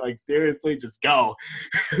 Like, seriously, just go.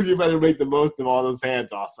 You better make the most of all those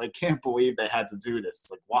handoffs. I can't believe they had to do this.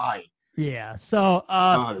 Like, why? Yeah. So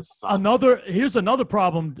here's another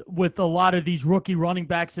problem with a lot of these rookie running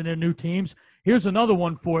backs in their new teams. Here's another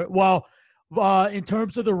one for it. Well, in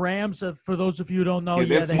terms of the Rams, for those of you who don't know,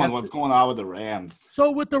 what's going on with the Rams?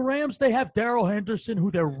 So with the Rams, they have Darrell Henderson,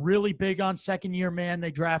 who they're really big on, second-year man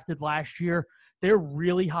they drafted last year. They're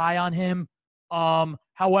really high on him.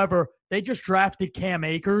 However, they just drafted Cam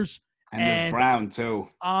Akers. And there's Brown, too.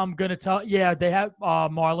 I'm going to tell – yeah, they have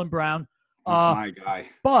Marlon Brown. That's my guy.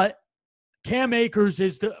 But Cam Akers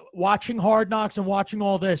is watching Hard Knocks and watching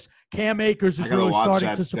all this. Cam Akers is really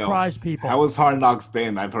starting to surprise people. How has Hard Knocks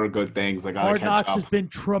been? I've heard good things. I gotta catch up. Hard Knocks has been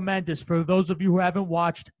tremendous. For those of you who haven't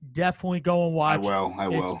watched, definitely go and watch. I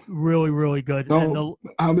will. It's really, really good. So,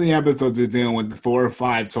 how many episodes are we dealing with? 4 or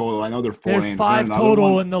 5 total? I know there are 4. There's 5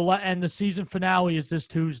 total, and the season finale is this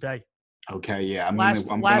Tuesday. Okay, yeah. I'm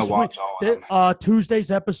gonna watch all of them. Tuesday's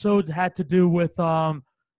episode had to do with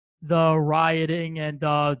the rioting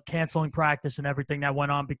and canceling practice and everything that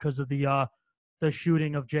went on because of the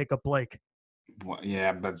shooting of Jacob Blake. Well,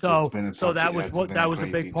 yeah, but that was a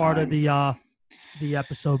big part of the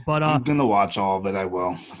episode. But I'm gonna watch all of it. I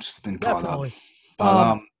will. I've just been caught up.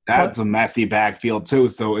 But that's a messy backfield too.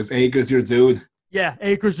 So is Akers your dude? Yeah,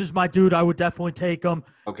 Akers is my dude. I would definitely take him.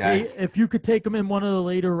 Okay. If you could take him in one of the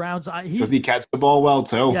later rounds, does he catch the ball well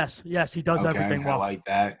too? Yes, he does everything well. I like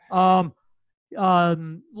that.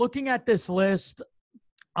 Looking at this list,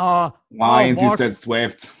 Lions, you said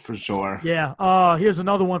Swift for sure. Yeah. Here's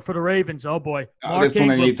another one for the Ravens. Oh boy. This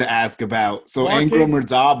one I need to ask about. So Ingram or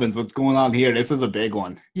Dobbins, what's going on here? This is a big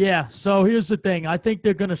one. Yeah. So here's the thing. I think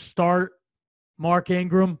they're going to start Mark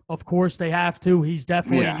Ingram. Of course they have to. He's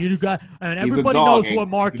definitely you guy. And everybody knows what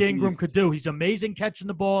Mark Ingram could do. He's amazing catching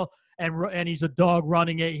the ball and he's a dog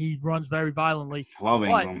running it. He runs very violently. I love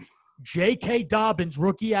Ingram. J.K. Dobbins,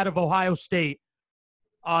 rookie out of Ohio State.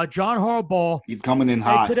 John Harbaugh. He's coming in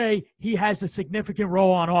hot. Today, he has a significant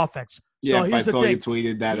role on offense. Yeah, I saw you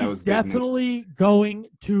tweeted that. That was definitely going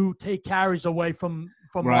to take carries away from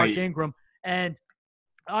Mark Ingram. And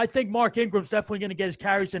I think Mark Ingram's definitely going to get his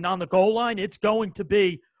carries in on the goal line. It's going to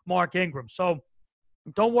be Mark Ingram. So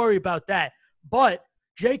don't worry about that. But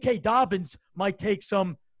J.K. Dobbins might take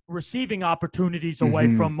some receiving opportunities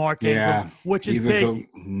away from Mark Ingram, which is big.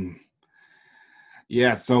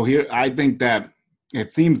 Yeah, so here I think that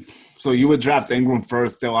it seems – so you would draft Ingram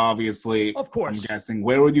first still, obviously. Of course. I'm guessing.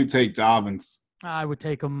 Where would you take Dobbins? I would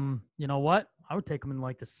take him – you know what? I would take him in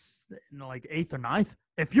like 8th or 9th.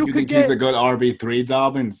 If you think he's a good RB3,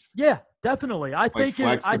 Dobbins? Yeah, definitely. I think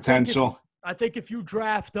flex potential. I think if you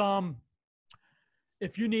draft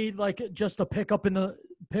if you need like just a pickup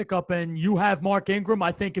and you have Mark Ingram,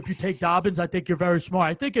 I think if you take Dobbins, I think you're very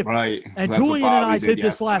smart. I think and Julian and I did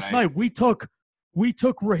this last night. We took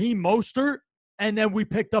Raheem Mostert, and then we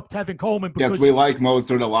picked up Tevin Coleman. Yes, we like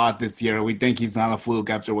Mostert a lot this year. We think he's not a fluke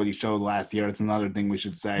after what he showed last year. It's another thing we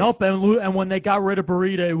should say. Nope, and when they got rid of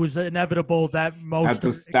Burita, it was inevitable that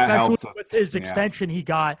Mostert, that helps us. With his extension he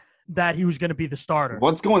got, that he was going to be the starter.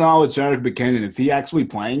 What's going on with Jerick McKinnon? Is he actually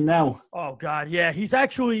playing now? Oh God, yeah, he's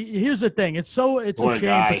actually. Here's the thing: it's Poor a shame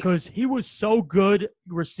guy. because he was so good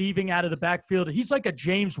receiving out of the backfield. He's like a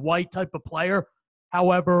James White type of player.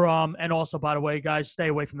 However, and also, by the way, guys, stay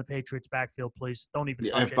away from the Patriots backfield, please. Don't even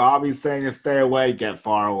touch If it. Bobby's saying to stay away, get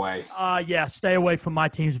far away. Yeah, stay away from my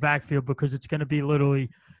team's backfield because it's going to be literally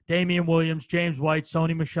Damian Williams, James White,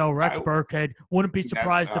 Sony Michel, Rex Burkhead. Wouldn't be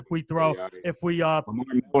surprised if we Lamar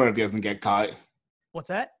Miller if he doesn't get caught. What's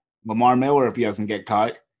that? Lamar Miller if he doesn't get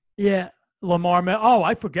caught. Yeah, Lamar Miller. Oh,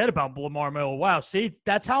 I forget about Lamar Miller. Wow, see,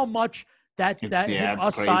 that's how much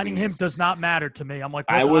us signing him does not matter to me. I'm like,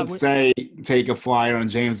 I would say take a flyer on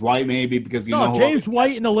James White maybe because James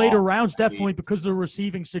White in the later rounds definitely because of the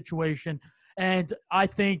receiving situation, and I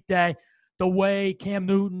think that the way Cam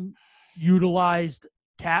Newton utilized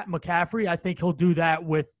McCaffrey, I think he'll do that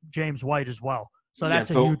with James White as well. So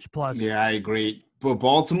that's a huge plus. Yeah, I agree. For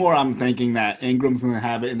Baltimore, I'm thinking that Ingram's going to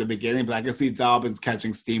have it in the beginning, but I can see Dobbins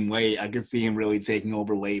catching steam late. I can see him really taking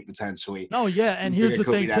over late potentially. No, yeah, and here's the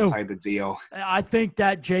thing too. That type of deal. I think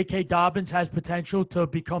that J.K. Dobbins has potential to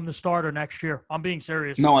become the starter next year. I'm being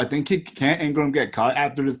serious. No, I think can't Ingram get cut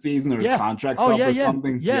after the season or his contract's up or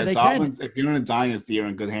something? Yeah, they Dobbins. can. If you're in a dynasty, you're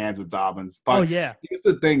in good hands with Dobbins. But here's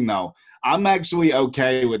the thing, though. I'm actually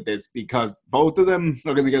okay with this because both of them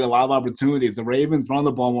are going to get a lot of opportunities. The Ravens run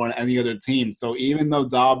the ball more than any other team. So even though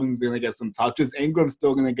Dobbins is going to get some touches, Ingram's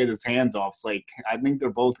still going to get his hands off. So I think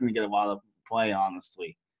they're both going to get a lot of play,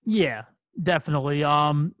 honestly. Yeah, definitely.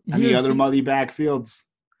 Any other muddy backfields?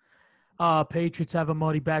 Patriots have a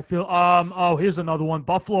muddy backfield. Here's another one.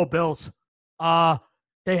 Buffalo Bills.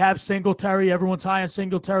 They have Singletary. Everyone's high on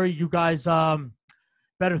Singletary. You guys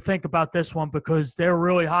better think about this one because they're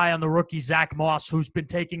really high on the rookie Zach Moss, who's been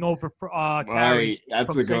taking over for carries.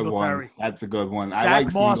 That's a good one. That's a good one. I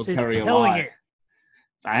like Moss Singletary is a killing lot. It.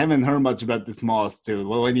 I haven't heard much about this Moss, too.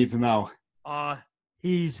 What do I need to know?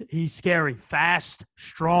 He's scary, fast,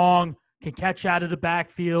 strong, can catch out of the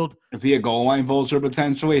backfield. Is he a goal line vulture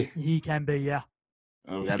potentially? He can be, yeah.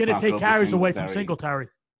 Oh, he's going to take carries away from Singletary.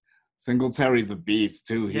 Singletary,'s a beast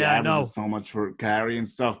too. He averages so much for carry and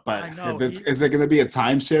stuff. But is it going to be a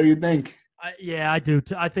timeshare? You think? I do.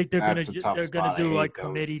 I think they're going to do like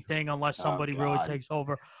committee thing unless somebody really takes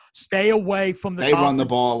over. Stay away from the. They run the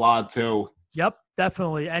ball a lot too. Yep,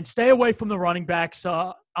 definitely, and stay away from the running backs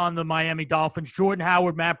on the Miami Dolphins. Jordan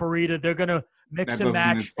Howard, Matt Breida. They're going to mix and match. That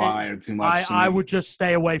doesn't inspire too much. I would just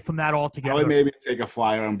stay away from that altogether. I would maybe take a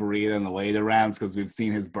flyer on Breida in the later rounds because we've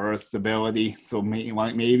seen his burst ability. So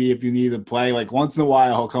maybe if you need to play, like once in a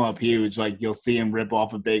while he'll come up huge. Like you'll see him rip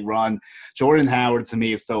off a big run. Jordan Howard to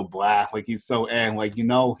me is so blah. Like he's so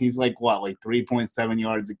he's like 3.7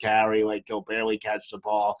 yards a carry. Like he'll barely catch the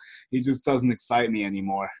ball. He just doesn't excite me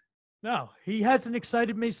anymore. No, he hasn't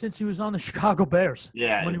excited me since he was on the Chicago Bears.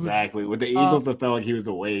 Yeah, exactly. With the Eagles, I felt like he was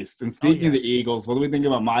a waste. And speaking of the Eagles, what do we think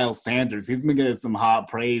about Miles Sanders? He's been getting some hot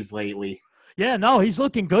praise lately. Yeah, no, he's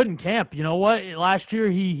looking good in camp. You know what? Last year,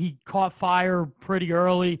 he caught fire pretty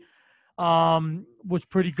early, was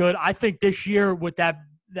pretty good. I think this year with that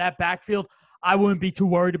backfield, I wouldn't be too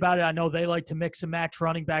worried about it. I know they like to mix and match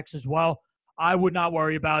running backs as well. I would not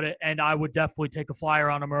worry about it, and I would definitely take a flyer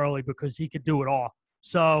on him early because he could do it all.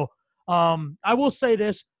 So – I will say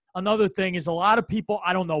this. Another thing is a lot of people,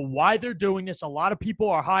 I don't know why they're doing this. A lot of people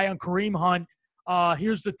are high on Kareem Hunt.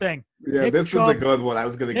 Here's the thing. Yeah, this is a good one. I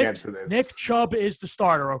was going to get to this. Nick Chubb is the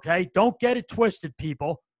starter, okay? Don't get it twisted,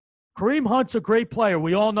 people. Kareem Hunt's a great player.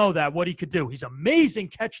 We all know that, what he could do. He's amazing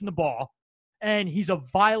catching the ball, and he's a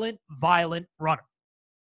violent runner.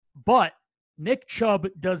 But Nick Chubb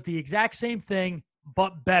does the exact same thing,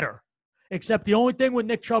 but better. Except the only thing with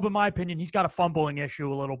Nick Chubb, in my opinion, he's got a fumbling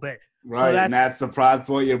issue a little bit. Right, and that's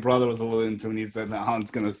what your brother was alluding to when he said that Hunt's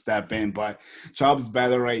going to step in. But Chubb's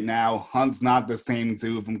better right now. Hunt's not the same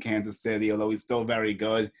dude from Kansas City, although he's still very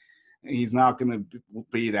good. He's not going to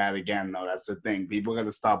be that again, though. That's the thing. People got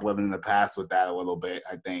to stop living in the past with that a little bit,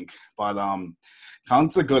 I think. But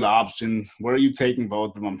Hunt's a good option. Where are you taking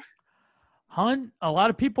both of them? Hunt, a lot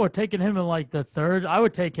of people are taking him in like the third. I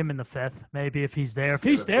would take him in the fifth, maybe if he's there. If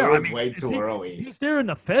he's there, way too early. If he's there in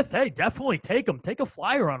the fifth, hey, definitely take him. Take a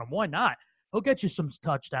flyer on him. Why not? He'll get you some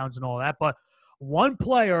touchdowns and all that. But one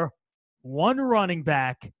player, one running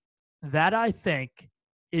back that I think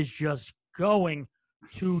is just going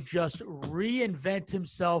to just reinvent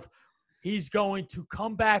himself. He's going to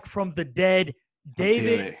come back from the dead.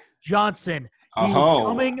 David Johnson. He's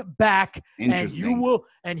coming back, and you will.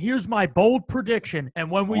 And here's my bold prediction. And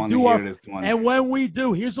when we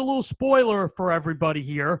do here's a little spoiler for everybody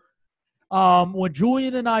here. When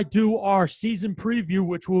Julian and I do our season preview,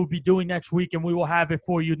 which we'll be doing next week, and we will have it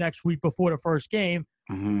for you next week before the first game,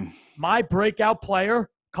 my breakout player,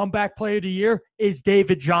 comeback player of the year, is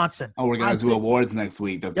David Johnson. Oh, we're going to do awards next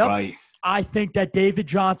week. That's right. I think that David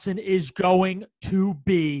Johnson is going to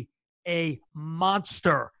be a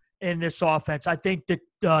monster in this offense. I think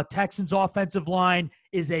the Texans' offensive line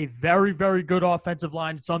is a very, very good offensive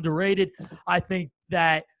line. It's underrated. I think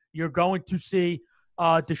that you're going to see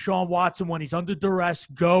Deshaun Watson, when he's under duress,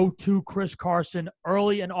 go to Chris Carson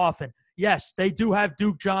early and often. Yes, they do have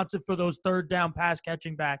Duke Johnson for those third down pass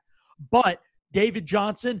catching back, but David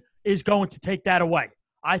Johnson is going to take that away.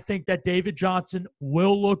 I think that David Johnson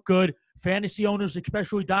will look good. Fantasy owners,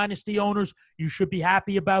 especially dynasty owners, you should be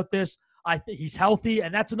happy about this. I think he's healthy,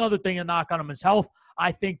 and that's another thing to knock on him, his health.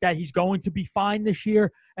 I think that he's going to be fine this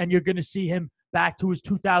year, and you're going to see him back to his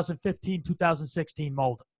 2015, 2016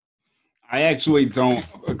 mold. I actually don't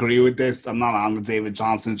agree with this. I'm not on the David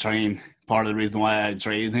Johnson train. Part of the reason why I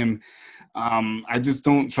traded him. I just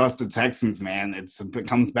don't trust the Texans, man. It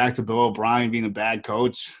comes back to Bill O'Brien being a bad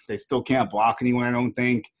coach. They still can't block anyone, I don't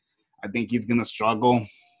think. I think he's going to struggle.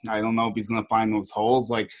 I don't know if he's going to find those holes.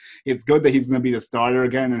 Like, it's good that he's going to be the starter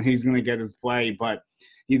again and he's going to get his play, but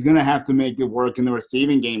he's going to have to make it work in the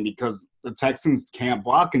receiving game because the Texans can't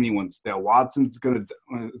block anyone still. Watson's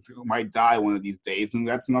might die one of these days, and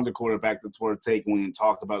that's another quarterback that's worth taking when you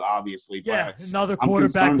talk about, obviously. Yeah, but another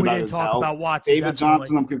quarterback we didn't talk about Watson. David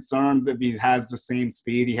Johnson, I'm concerned if he has the same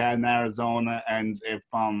speed he had in Arizona and if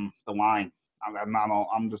the line.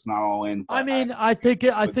 I'm just not all in. I mean, I think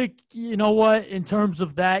you know what, in terms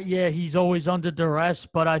of that, yeah, he's always under duress,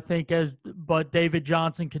 but I think but David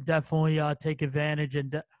Johnson could definitely take advantage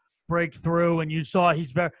and break through. And you saw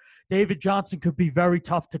David Johnson could be very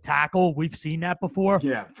tough to tackle. We've seen that before.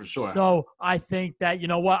 Yeah, for sure. So I think that, you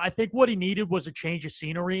know what, I think what he needed was a change of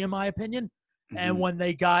scenery, in my opinion. Mm-hmm. And when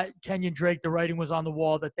they got Kenyon Drake, the writing was on the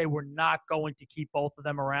wall that they were not going to keep both of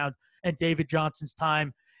them around. And David Johnson's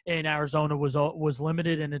time in Arizona was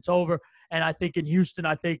limited, and it's over. And I think in Houston,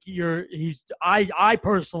 I think I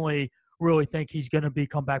personally really think he's going to be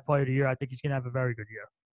comeback player of the year. I think he's going to have a very good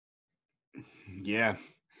year. Yeah.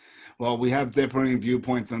 Well, we have differing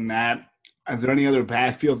viewpoints on that. Is there any other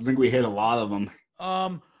backfields? I think we hit a lot of them.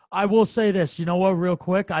 I will say this. You know what, real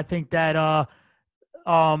quick? I think that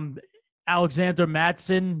Alexander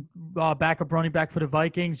Mattison, backup running back for the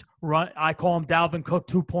Vikings. I call him Dalvin Cook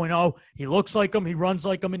 2.0. He looks like him, he runs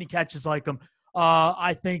like him, and he catches like him.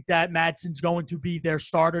 I think that Mattison's going to be their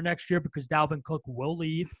starter next year because Dalvin Cook will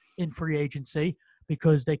leave in free agency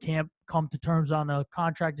because they can't come to terms on a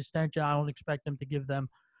contract extension. I don't expect them to give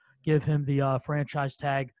him the franchise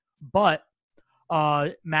tag. But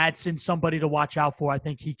Mattison's somebody to watch out for. I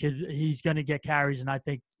think he's going to get carries, and I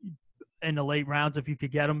think in the late rounds, if you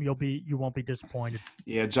could get him, you won't be disappointed.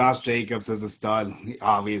 Yeah, Josh Jacobs is a stud.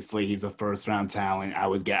 Obviously, he's a first-round talent. I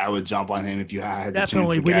would jump on him if you had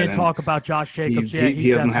definitely. The chance to we didn't talk about Josh Jacobs yet.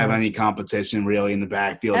 He doesn't have any competition really in the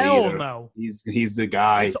backfield either. No. He's the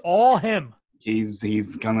guy. It's all him.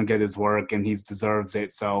 He's gonna get his work and he deserves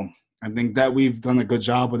it. So I think that we've done a good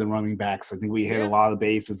job with the running backs. I think we hit a lot of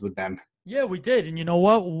bases with them. Yeah, we did. And you know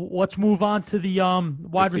what? Let's move on to the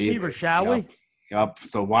wide receivers, shall we? Yep.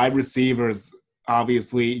 So wide receivers,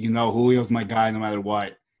 obviously, Julio's my guy no matter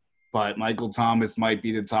what. But Michael Thomas might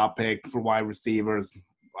be the top pick for wide receivers.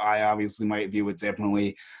 I obviously might view it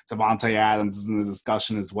differently. Davante Adams is in the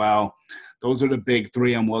discussion as well. Those are the big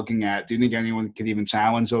three I'm looking at. Do you think anyone could even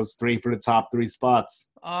challenge those three for the top three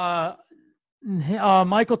spots?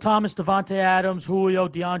 Michael Thomas, Davante Adams, Julio,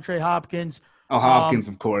 DeAndre Hopkins. Oh, Hopkins,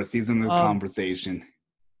 of course. He's in the conversation.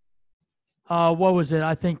 What was it?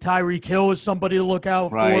 I think Tyreek Hill is somebody to look out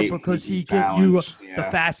for because he can the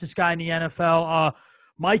fastest guy in the NFL.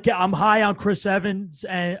 I'm high on Chris Evans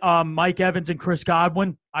and Mike Evans and Chris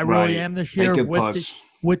Godwin. I really am this year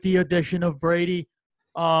with the addition of Brady.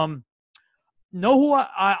 I'm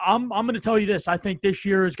going to tell you this. I think this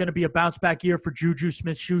year is going to be a bounce back year for Juju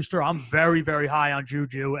Smith-Schuster. I'm very, very high on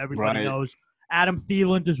Juju. Everybody knows. Adam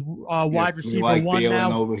Thielen is wide receiver one Thielen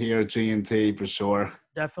now. Over here at G&T for sure.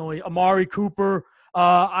 Definitely. Amari Cooper.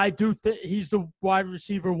 I do think he's the wide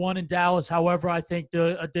receiver one in Dallas. However, I think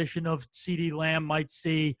the addition of CeeDee Lamb might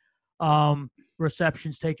see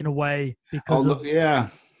receptions taken away because yeah,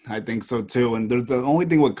 I think so too. And there's the only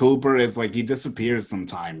thing with Cooper is he disappears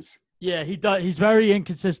sometimes. Yeah, he does. He's very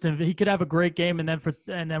inconsistent. He could have a great game and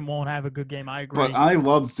then won't have a good game. I agree. But I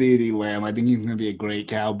love CeeDee Lamb. I think he's going to be a great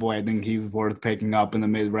Cowboy. I think he's worth picking up in the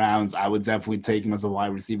mid rounds. I would definitely take him as a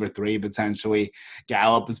wide receiver 3 potentially.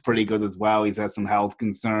 Gallup is pretty good as well. He's had some health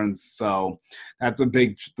concerns, so that's a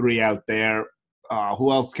big 3 out there.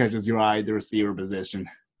 Who else catches your eye at the receiver position?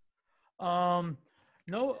 No,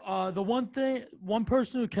 the one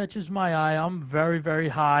person who catches my eye, I'm very, very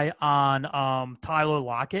high on Tyler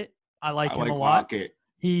Lockett. I like I him a like lot. Lockett.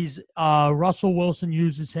 He's Russell Wilson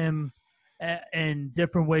uses him in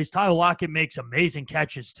different ways. Tyler Lockett makes amazing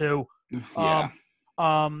catches too. Yeah.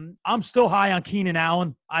 I'm still high on Keenan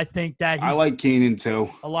Allen. I think that I he's like Keenan too.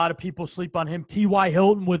 a lot of people sleep on him. T.Y.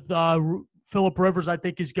 Hilton with Phillip Rivers, I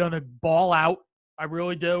think, is going to ball out. I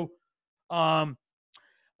really do.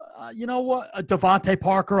 You know what? Devontae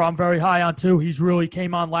Parker, I'm very high on too. He's really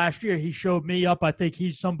came on last year. He showed me up. I think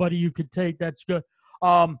he's somebody you could take. That's good.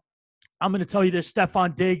 I'm going to tell you this: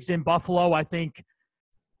 Stephon Diggs in Buffalo. I think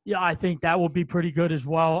that will be pretty good as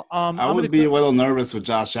well. I would be a little nervous with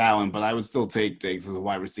Josh Allen, but I would still take Diggs as a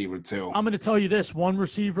wide receiver too. I'm going to tell you this: one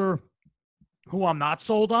receiver who I'm not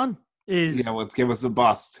sold on is let's give us a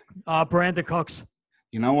bust. Brandon Cooks.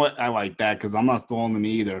 You know what? I like that because I'm not stoling him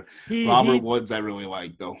either. Robert Woods, I really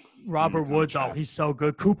like though. Robert Woods, he's so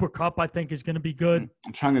good. Cooper Kupp, I think, is going to be good.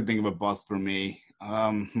 I'm trying to think of a bust for me.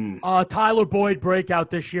 Tyler Boyd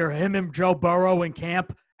breakout this year. Him and Joe Burrow in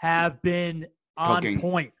camp have been on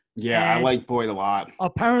point. Yeah, I like Boyd a lot.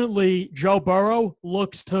 Apparently, Joe Burrow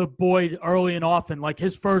looks to Boyd early and often. Like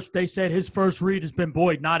they said his first read has been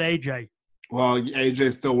Boyd, not AJ. Well,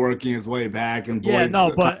 AJ's still working his way back, and Boyd's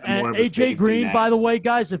but AJ Green, by the way,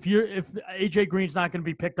 guys, if AJ Green's not going to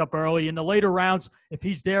be picked up early in the later rounds, if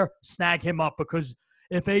he's there, snag him up because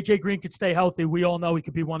if AJ Green could stay healthy, we all know he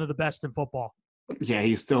could be one of the best in football. Yeah,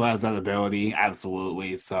 he still has that ability,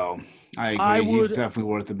 absolutely. So I agree, he's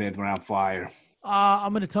definitely worth a mid-round flyer.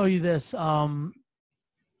 I'm going to tell you this. Do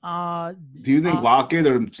you think Lockett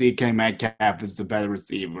or DK Metcalf is the better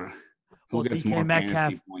receiver? Well, DK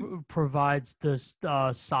Metcalf provides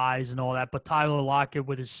the size and all that, but Tyler Lockett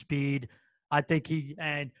with his speed, I think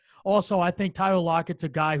I think Tyler Lockett's a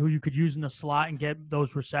guy who you could use in the slot and get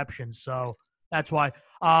those receptions. So that's why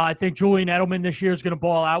I think Julian Edelman this year is going to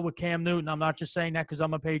ball out with Cam Newton. I'm not just saying that because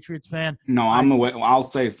I'm a Patriots fan. No, I'll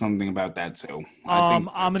say something about that too.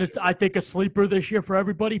 I think a sleeper this year for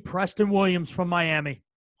everybody, Preston Williams from Miami.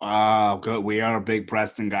 Oh, good. We are big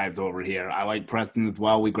Preston guys over here. I like Preston as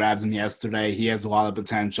well. We grabbed him yesterday. He has a lot of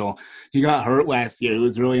potential. He got hurt last year. He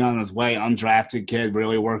was really on his way. Undrafted kid,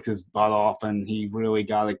 really worked his butt off, and he really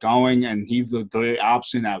got it going, and he's a great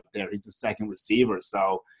option out there. He's a second receiver.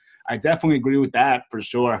 So I definitely agree with that for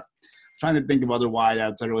sure. Trying to think of other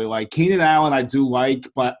wideouts I really like. Keenan Allen I do like,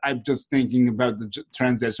 but I'm just thinking about the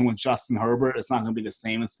transition with Justin Herbert. It's not going to be the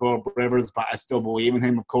same as Phillip Rivers, but I still believe in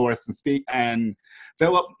him, of course. And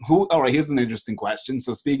Phillip, all right, here's an interesting question.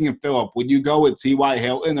 So speaking of Phillip, would you go with T.Y.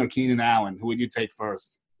 Hilton or Keenan Allen? Who would you take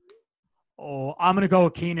first? Oh, I'm going to go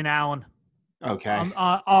with Keenan Allen. Okay.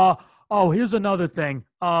 Here's another thing.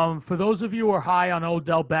 For those of you who are high on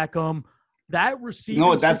Odell Beckham, that receiver. You know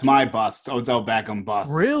what? That's my bust. Odell Beckham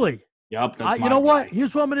bust. Really? Yep, that's you know what?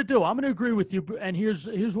 Here's what I'm going to do. I'm going to agree with you, and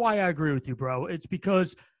here's why I agree with you, bro. It's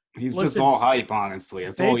because he's just all hype, honestly.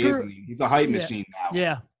 That's all he is. He's a hype machine now.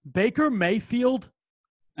 Yeah, Baker Mayfield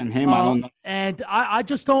and him. I don't know. And I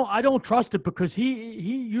just don't. I don't trust it because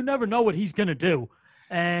you never know what he's going to do.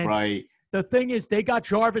 And right. The thing is, they got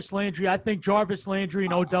Jarvis Landry. I think Jarvis Landry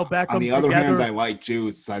and Odell Beckham. On the other hand, I like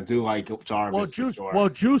Juice. I do like Jarvis.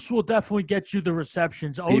 Juice will definitely get you the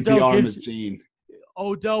receptions. PPR machine.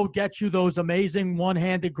 Odell gets you those amazing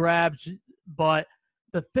one-handed grabs, but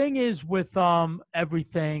the thing is with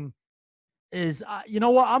everything is, you know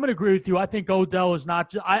what? I'm going to agree with you. I think Odell is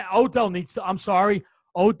not – Odell needs to – I'm sorry.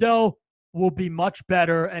 Odell will be much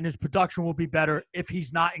better and his production will be better if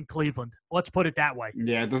he's not in Cleveland. Let's put it that way.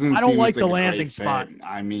 Yeah, it doesn't. I don't like the landing spot.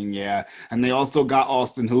 I mean, yeah, and they also got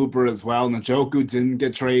Austin Hooper as well. Njoku didn't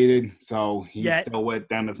get traded, so he's still with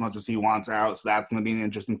them as much as he wants out. So that's going to be an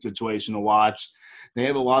interesting situation to watch. They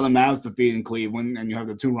have a lot of mouths to feed in Cleveland, and you have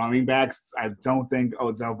the two running backs. I don't think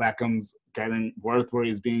Odell Beckham's getting worth where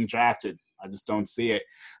he's being drafted. I just don't see it.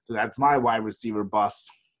 So that's my wide receiver bust.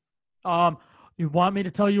 You want me to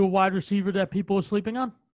tell you a wide receiver that people are sleeping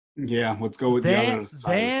on? Yeah, let's go with the other side.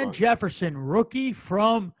 Van Jefferson, rookie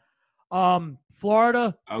from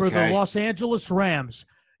Florida for the Los Angeles Rams.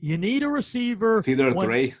 You need a receiver. It's either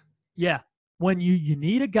three. Yeah. When you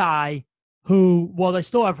need a guy who, well, they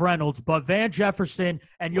still have Reynolds, but Van Jefferson,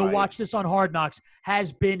 and you'll watch this on Hard Knocks,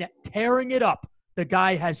 has been tearing it up. The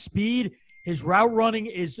guy has speed. His route running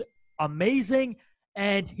is amazing,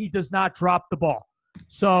 and he does not drop the ball.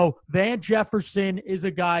 So Van Jefferson is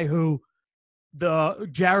a guy who the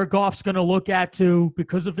Jared Goff's going to look at too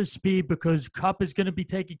because of his speed, because Kupp is going to be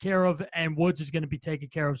taken care of and Woods is going to be taken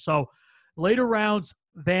care of. So later rounds,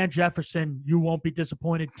 Van Jefferson, you won't be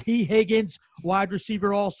disappointed. T. Higgins, wide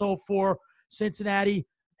receiver also for Cincinnati.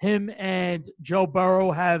 Him and Joe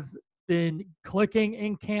Burrow have been clicking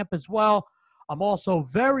in camp as well. I'm also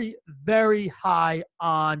very, very high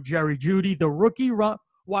on Jerry Jeudy, the rookie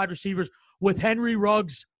wide receivers. With Henry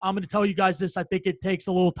Ruggs, I'm going to tell you guys this. I think it takes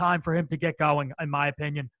a little time for him to get going, in my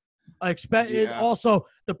opinion. I expect it. Also,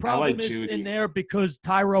 the problem is Jeudy in there because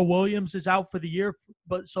Tyrell Williams is out for the year,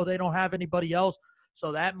 but so they don't have anybody else.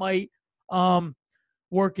 So that might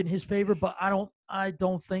work in his favor, but I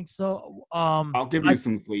don't think so. I'll give you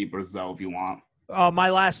some sleepers though if you want. My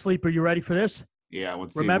last sleeper. You ready for this? Yeah.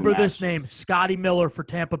 Let's remember this name, Scotty Miller for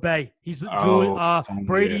Tampa Bay. He's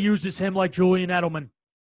Brady uses him like Julian Edelman.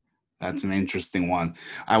 That's an interesting one.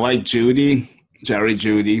 I like Jeudy, Jerry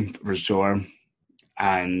Jeudy for sure,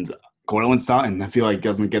 and Cortland Sutton. I feel like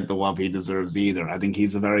doesn't get the love he deserves either. I think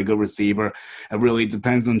he's a very good receiver. It really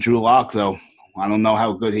depends on Drew Lock though. I don't know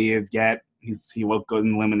how good he is yet. He looked good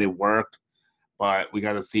in limited work, but we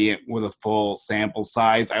got to see it with a full sample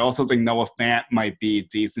size. I also think Noah Fant might be a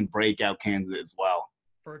decent breakout candidate as well.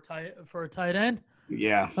 For a tight end?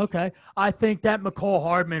 Yeah. Okay. I think that McCall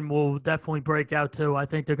Hardman will definitely break out too. I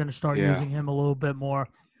think they're going to start using him a little bit more.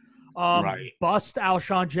 Right. Bust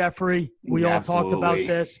Alshon Jeffrey. We all talked about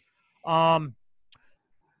this.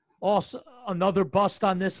 Also, another bust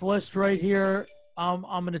on this list right here. I'm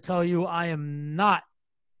going to tell you I am not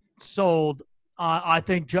sold. I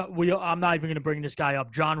think I'm not even going to bring this guy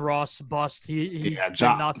up. John Ross bust. He's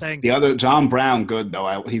nothing. The other John Brown, good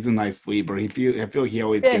though. He's a nice sleeper. I feel he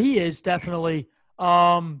always. Yeah, he is definitely.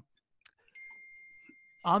 On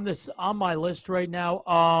my list right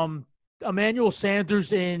now, Emmanuel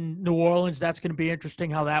Sanders in New Orleans. That's going to be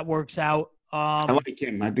interesting how that works out. I like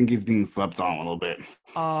him. I think he's being slept on a little bit.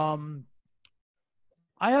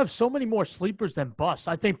 I have so many more sleepers than busts.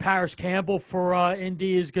 I think Paris Campbell for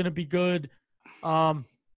Indy is going to be good.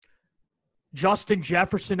 Justin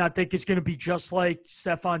Jefferson, I think, is going to be just like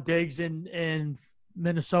Stephon Diggs in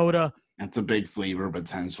Minnesota. That's a big sleeper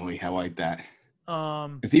potentially. I like that.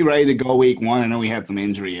 Is he ready to go week one? I know he had some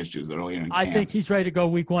injury issues earlier in camp. I think he's ready to go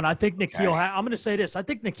week one. I think I'm going to say this. I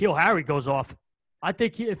think N'Keal Harry goes off. I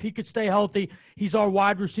think if he could stay healthy, he's our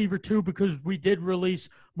wide receiver too because we did release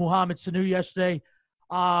Mohamed Sanu yesterday.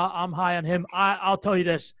 I'm high on him. I'll tell you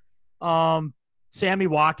this. Sammy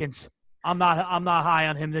Watkins. I'm not high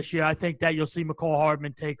on him this year. I think that you'll see McCall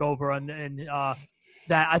Hardman take over and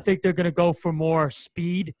that I think they're going to go for more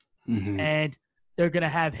speed and they're going to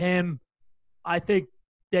have him. I think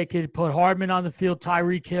they could put Hardman on the field,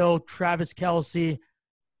 Tyreek Hill, Travis Kelce.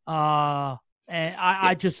 And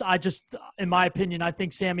I just, in my opinion, I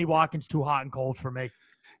think Sammy Watkins too hot and cold for me.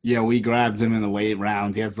 Yeah, we grabbed him in the late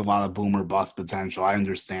round. He has a lot of boomer bust potential. I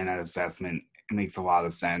understand that assessment. It makes a lot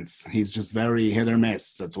of sense. He's just very hit or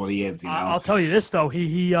miss. That's what he is, you know. I'll tell you this though,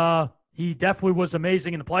 he definitely was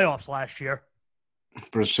amazing in the playoffs last year.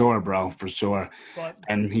 For sure, bro. For sure.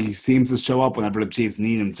 And he seems to show up whenever the Chiefs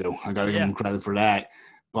need him to. I got to give him credit for that.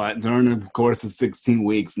 But during the course of 16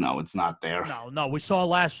 weeks, no, it's not there. No. We saw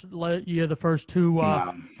last year the first two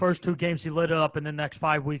games he lit it up, and the next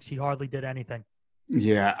 5 weeks he hardly did anything.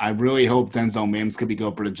 Yeah, I really hope Denzel Mims could be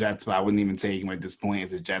good for the Jets, but I wouldn't even take him at this point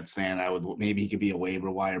as a Jets fan. Maybe he could be a waiver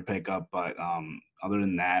wire pickup, but other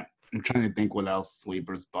than that, I'm trying to think what else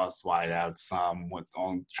sleepers, bust, wideouts.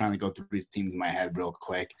 I'm trying to go through these teams in my head real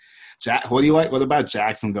quick. What do you like? What about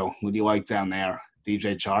Jacksonville? Who do you like down there?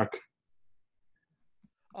 DJ Chark.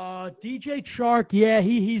 DJ Chark, yeah,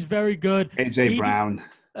 he's very good. AJ Brown.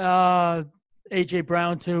 AJ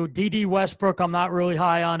Brown too. D.D. Westbrook, I'm not really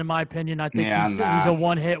high on in my opinion. I think he's a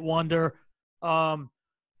one-hit wonder.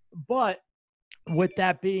 But with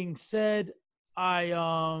that being said, I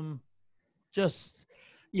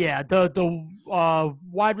the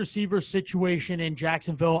wide receiver situation in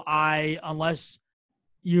Jacksonville, unless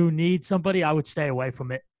you need somebody, I would stay away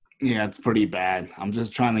from it. Yeah, it's pretty bad. I'm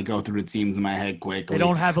just trying to go through the teams in my head quickly. They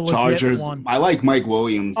don't have a legit Chargers. one. I like Mike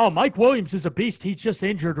Williams. Oh, Mike Williams is a beast. He's just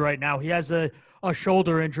injured right now. He has a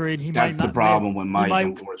shoulder injury, and That's the problem with Mike,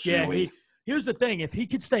 unfortunately. Yeah, here's the thing. If he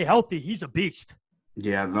could stay healthy, he's a beast.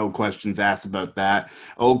 Yeah, no questions asked about that.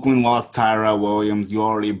 Oakland lost Tyrell Williams. You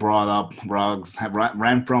already brought up Ruggs.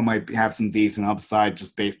 Renfro might have some decent upside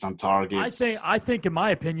just based on targets. I think, in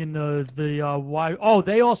my opinion, another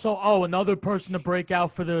person to break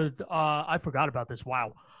out for the I forgot about this.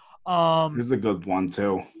 Wow. Here's a good one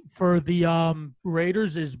too. For the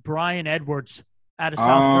Raiders is Brian Edwards out of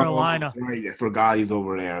South Carolina. Right. I forgot he's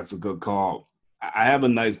over there. It's a good call. I have a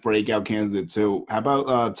nice breakout candidate too. How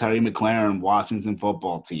about Terry McLaurin, Washington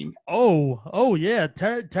football team? Oh yeah,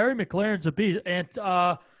 Terry McLaurin's a beast. And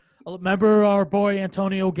Remember our boy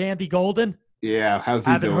Antonio Gandy Golden? Yeah, how's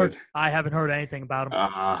he doing? I haven't heard anything about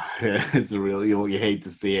him. It's really you hate to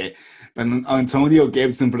see it. But Antonio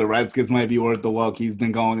Gibson for the Redskins might be worth the look. He's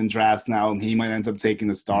been going in drafts now, and he might end up taking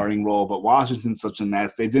the starting role. But Washington's such a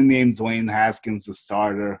mess. They didn't name Dwayne Haskins the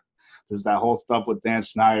starter. There's that whole stuff with Dan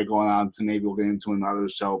Schneider going on to maybe we'll get into another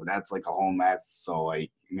show, but that's like a whole mess. So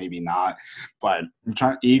like maybe not. But I'm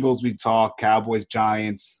trying Eagles we talk, Cowboys,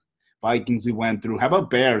 Giants, Vikings we went through. How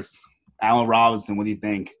about Bears? Allen Robinson, what do you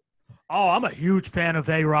think? Oh, I'm a huge fan of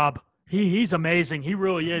A-Rob. He's amazing. He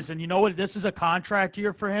really is. And you know what? This is a contract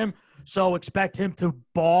year for him, so expect him to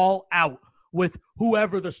ball out with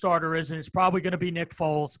whoever the starter is, and it's probably going to be Nick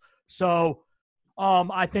Foles. So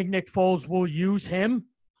I think Nick Foles will use him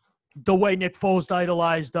the way Nick Foles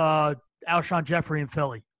idolized Alshon Jeffrey in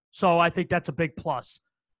Philly. So I think that's a big plus.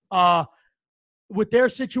 With their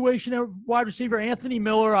situation at wide receiver, Anthony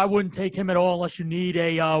Miller, I wouldn't take him at all unless you need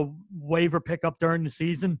a waiver pickup during the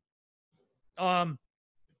season.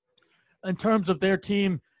 In terms of their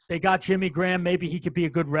team, they got Jimmy Graham. Maybe he could be a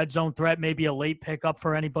good red zone threat, maybe a late pickup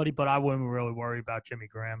for anybody, but I wouldn't really worry about Jimmy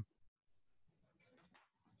Graham.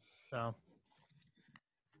 So.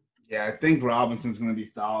 Yeah, I think Robinson's going to be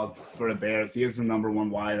solid for the Bears. He is the number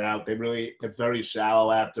one wideout. It's very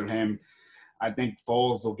shallow after him. I think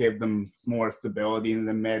Foles will give them more stability in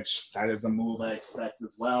the Mitch. That is a move I expect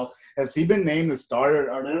as well. Has he been named the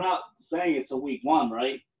starter? Or they're not saying it's a week one,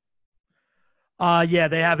 right? Yeah,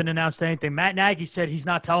 they haven't announced anything. Matt Nagy said he's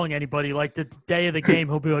not telling anybody. Like the day of the game,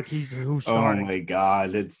 he'll be like, who's starting. Oh my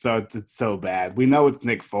God, it's so bad. We know it's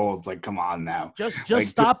Nick Foles. Like, come on now. Just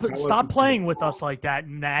stop playing with us like that,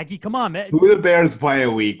 Nagy. Come on, man. Who do the Bears play a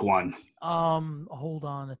week one? Hold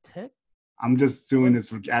on a tick. I'm just doing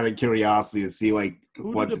this out of curiosity to see what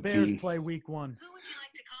do the Bears team play week one. Who would you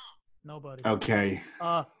like to call? Nobody. Okay.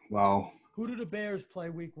 Well. Who do the Bears play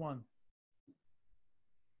week one?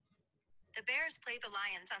 The Bears play the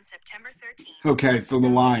Lions on September 13th. Okay, so the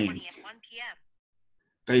Lions. At 1 p.m.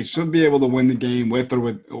 They should be able to win the game with or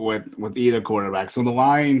with either quarterback. So the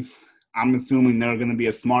Lions, I'm assuming they're going to be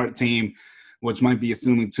a smart team, which might be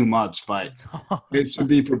assuming too much, but they should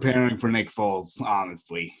be preparing for Nick Foles,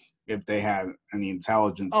 honestly, if they had any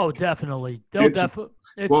intelligence. Oh, definitely.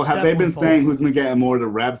 Have they been saying who's going to get more of the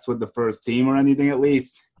reps with the first team or anything at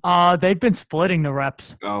least? They've been splitting the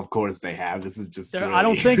reps. Oh, of course they have. This is just really, I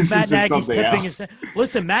don't think Matt Nagy's tipping his –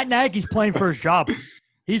 listen, Matt Nagy's playing for his job.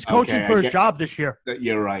 He's coaching for his job this year.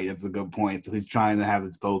 You're right. That's a good point. So he's trying to have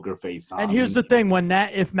his poker face on. And here's the thing.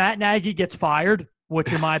 If Matt Nagy gets fired,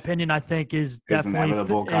 which in my opinion I think is definitely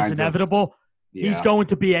inevitable, he's going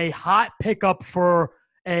to be a hot pickup for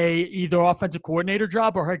either offensive coordinator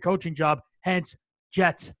job or head coaching job, hence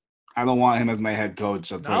Jets. I don't want him as my head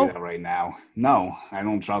coach. I'll tell you that right now. No, I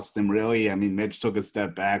don't trust him really. I mean, Mitch took a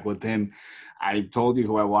step back with him. I told you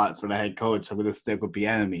who I want for the head coach. I'm going to stick with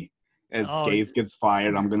Bieniemy. As Gase gets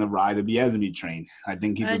fired, I'm going to ride the Bieniemy train. I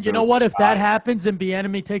think he deserves And you know what? If that happens and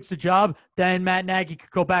Bieniemy takes the job, then Matt Nagy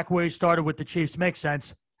could go back where he started with the Chiefs. Makes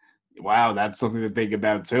sense. Wow, that's something to think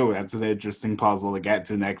about too. That's an interesting puzzle to get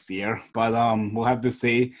to next year. But we'll have to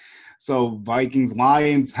see. So Vikings,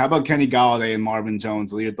 Lions, how about Kenny Golladay and Marvin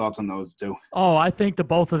Jones? What are your thoughts on those two? Oh, I think the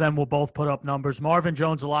both of them will both put up numbers. Marvin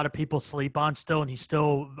Jones, a lot of people sleep on still, and he's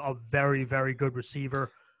still a very, very good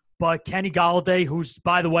receiver. But Kenny Golladay, who's,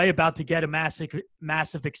 by the way, about to get a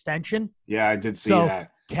massive extension. Yeah, I did see that.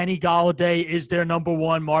 Kenny Golladay is their number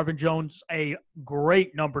one. Marvin Jones, a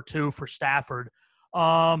great number two for Stafford.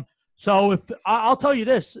 So if I'll tell you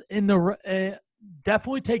this, in the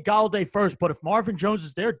definitely take Golladay first, but if Marvin Jones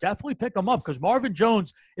is there, definitely pick him up because Marvin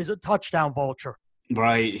Jones is a touchdown vulture.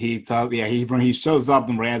 Right. He shows up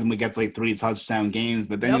and randomly gets like 3 touchdown games,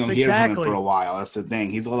 but then you don't hear from him for a while. That's the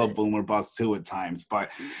thing. He's a little boomer bust too at times. But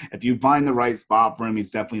if you find the right spot for him, he's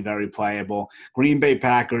definitely very playable. Green Bay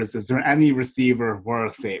Packers, is there any receiver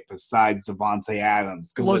worth it besides Davante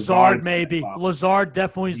Adams? Lazard maybe. Lazard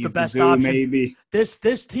definitely is the best option. Maybe.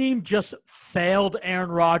 This team just failed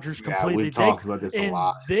Aaron Rodgers completely. Yeah, we've talked about this a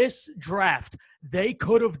lot. In this draft, they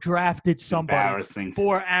could have drafted somebody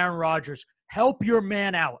for Aaron Rodgers. Help your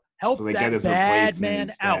man out. Help that bad man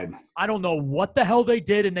out. I don't know what the hell they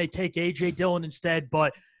did, and they take A.J. Dillon instead.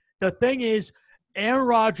 But the thing is, Aaron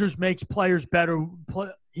Rodgers makes players better.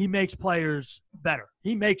 He makes players better.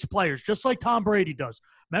 He makes players just like Tom Brady does.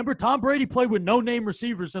 Remember, Tom Brady played with no-name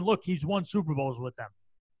receivers, and look, he's won Super Bowls with them.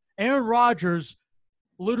 Aaron Rodgers,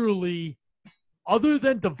 literally, other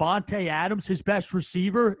than Davante Adams, his best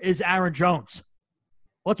receiver is Aaron Jones.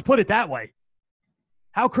 Let's put it that way.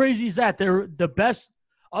 How crazy is that? They're the best,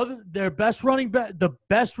 their best running back, the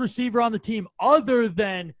best receiver on the team, other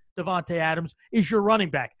than Davante Adams, is your running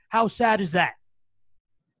back. How sad is that?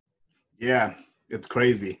 Yeah, it's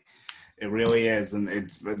crazy. It really is, and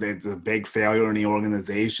it's a big failure in the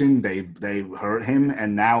organization. They hurt him,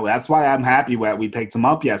 and now that's why I'm happy that we picked him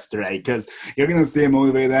up yesterday, because you're going to see him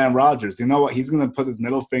motivated Aaron Rodgers. You know what? He's going to put his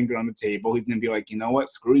middle finger on the table. He's going to be like, you know what?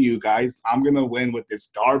 Screw you guys. I'm going to win with this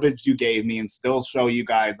garbage you gave me and still show you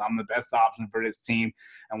guys I'm the best option for this team.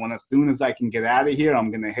 And when as soon as I can get out of here,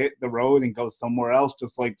 I'm going to hit the road and go somewhere else,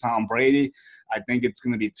 just like Tom Brady. I think it's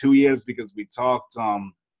going to be 2 years because we talked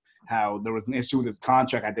how there was an issue with his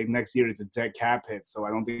contract. I think next year is a dead cap hit, so I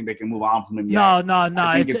don't think they can move on from him yet. No.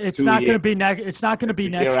 It's not going to be next. It's not going to be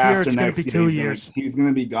next year. It's going to be 2 years. He's going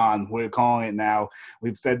to be gone. We're calling it now.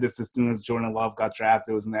 We've said this as soon as Jordan Love got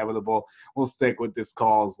drafted. It was inevitable. We'll stick with this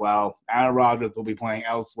call as well. Aaron Rodgers will be playing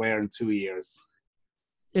elsewhere in 2 years.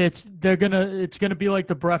 It's gonna be like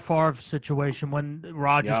the Brett Favre situation when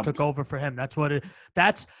Rodgers took over for him. That's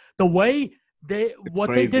the way. They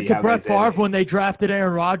did to Brett Favre when they drafted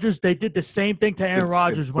Aaron Rodgers, they did the same thing to Aaron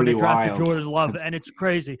Rodgers when they drafted Jordan Love, and it's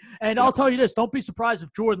crazy. And I'll tell you this: don't be surprised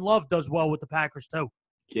if Jordan Love does well with the Packers too.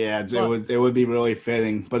 Yeah, it would be really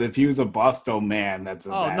fitting. But if he was a bust, oh man, that's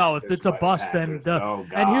a bad no. If it's a bust, then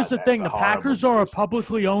and here's the thing: the Packers are a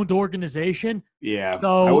publicly owned organization. Yeah,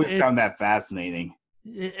 so I always found that fascinating.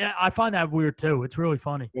 I find that weird too. It's really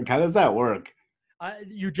funny. Like, how does that work?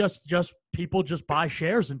 People just buy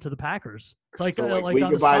shares into the Packers. It's like, we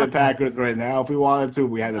could buy the Packers right now if we wanted to.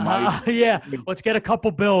 We had the money. Yeah, let's get a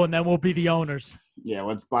couple bill and then we'll be the owners. Yeah,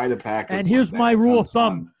 let's buy the Packers. And here's my rule of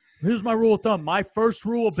thumb. My first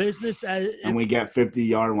rule of business. And we get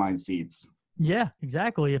 50-yard line seats. Yeah,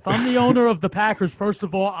 exactly. If I'm the owner of the Packers, first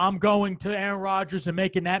of all, I'm going to Aaron Rodgers and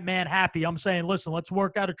making that man happy. I'm saying, listen, let's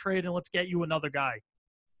work out a trade and let's get you another guy.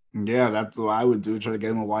 Yeah, that's what I would do, try to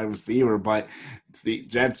get him a wide receiver. But the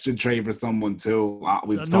Jets should trade for someone too.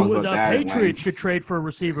 We've talked about that. The Patriots should trade for a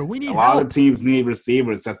receiver. We need a lot of teams need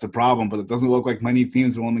receivers. That's the problem. But it doesn't look like many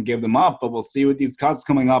teams will want to give them up. But we'll see with these cuts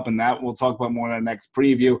coming up, and that we'll talk about more in our next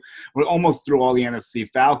preview. We're almost through all the NFC.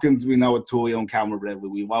 Falcons, we know it's Julio and Calvin Ridley.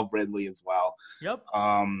 We love Ridley as well. Yep.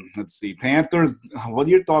 Let's see. Panthers, what are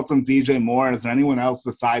your thoughts on DJ Moore? Is there anyone else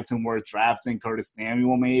besides him worth drafting? Curtis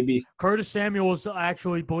Samuel, maybe? Curtis Samuel is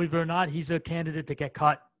actually, believe it or not, he's a candidate to get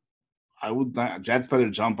cut. Jets better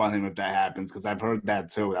jump on him if that happens, because I've heard that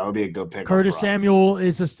too. That would be a good pick. Curtis Samuel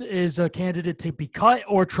is a candidate to be cut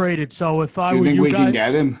or traded. So if I were you guys, do you think we can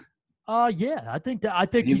get him? Yeah, I think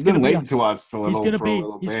he's been linked to us a little.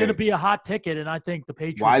 He's going to be a hot ticket, and I think the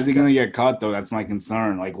Patriots. Why is he going to get cut though? That's my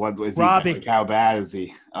concern. Like, what is Robbie? He? Like, how bad is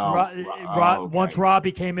he? Okay. Once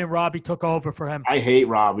Robbie came in, Robbie took over for him. I hate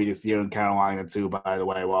Robbie this year in Carolina too. By the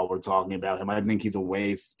way, while we're talking about him, I think he's a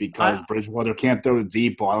waste because Bridgewater can't throw the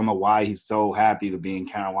deep ball. I don't know why he's so happy to be in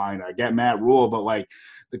Carolina. I get Matt Rule, but like,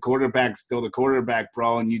 the quarterback's still the quarterback,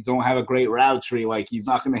 bro, and you don't have a great route tree. Like, he's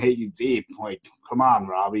not going to hit you deep. Like, come on,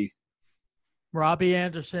 Robbie. Robbie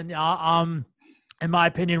Anderson, in my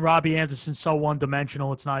opinion, Robbie Anderson's so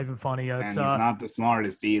one-dimensional. It's not even funny. And he's not the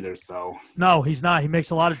smartest either. So no, he's not. He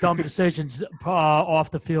makes a lot of dumb decisions off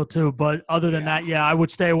the field too. But other than that, I would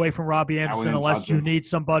stay away from Robbie Anderson unless you need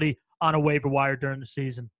somebody on a waiver wire during the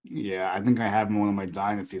season. Yeah, I think I have him in one of my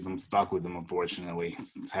dynasties. I'm stuck with him, unfortunately.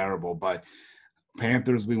 It's terrible. But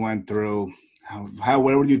Panthers, we went through.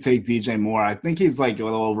 Where would you take DJ Moore? I think he's like a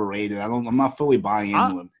little overrated. I'm not fully buying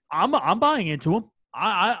into him. I'm buying into him.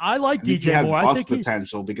 I like DJ Moore. I think he has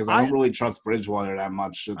potential because I don't really trust Bridgewater that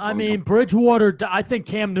much. Bridgewater. I think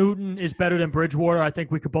Cam Newton is better than Bridgewater. I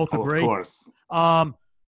think we could both agree. Of course.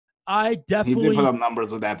 I definitely. He did put up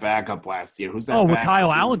numbers with that backup last year. Who's that? Oh, with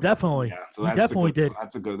Kyle Allen, definitely. Yeah, so he definitely did.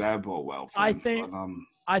 That's a good. That bode well. I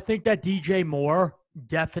think that DJ Moore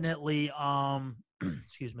definitely.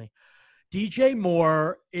 Excuse me. DJ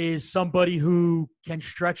Moore is somebody who can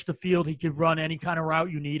stretch the field. He can run any kind of route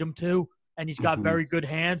you need him to, and he's got very good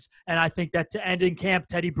hands. And I think that to end in camp,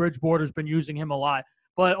 Teddy Bridgewater's been using him a lot.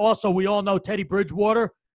 But also, we all know Teddy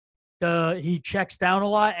Bridgewater, he checks down a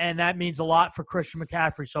lot, and that means a lot for Christian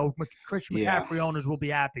McCaffrey. So Christian McCaffrey owners will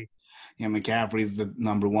be happy. Yeah, McCaffrey's the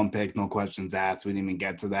number one pick, no questions asked. We didn't even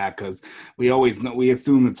get to that because we always know, we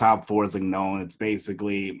assume the top four is like known. It's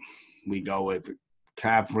basically we go with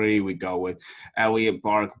McCaffrey, we go with Elliott,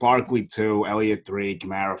 Barkley 2, Elliott 3,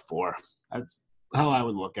 Kamara 4. That's how I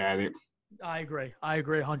would look at it. I agree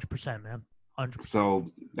 100%, man. 100%. So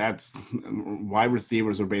that's wide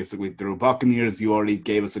receivers are basically through. Buccaneers, you already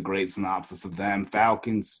gave us a great synopsis of them.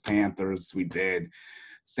 Falcons, Panthers, we did.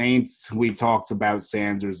 Saints, we talked about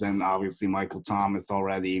Sanders and obviously Michael Thomas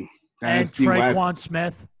already. And Tre'Quan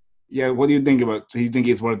Smith. Yeah, what do you think about? Do you think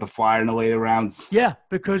he's worth the flyer in the later rounds? Yeah,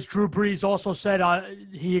 because Drew Brees also said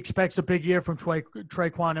he expects a big year from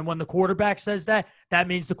Traquan, and when the quarterback says that, that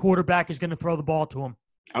means the quarterback is going to throw the ball to him.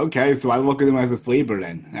 Okay, so I look at him as a sleeper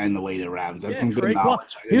then in the later rounds. That's some good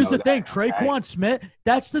knowledge. Here's the thing, Traquan Smith,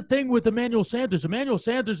 that's the thing with Emmanuel Sanders. Emmanuel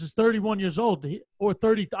Sanders is 31 years old, or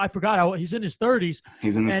 30. I forgot how he's in his 30s.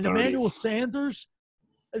 He's in his 30s. And Emmanuel Sanders,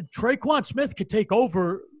 Traquan Smith could take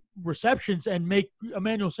over receptions and make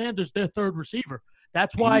Emmanuel Sanders their third receiver.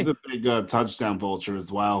 That's why he's a big touchdown vulture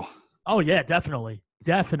as well. Oh yeah, definitely.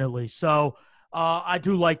 So I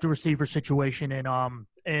do like the receiver situation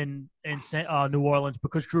in New Orleans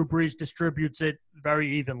because Drew Brees distributes it very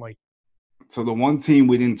evenly. So the one team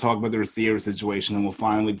we didn't talk about the receiver situation, and we'll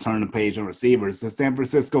finally turn the page on receivers, the San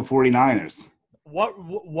Francisco 49ers.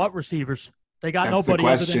 What receivers? They got nobody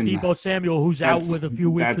other than Deebo Samuel, who's out with a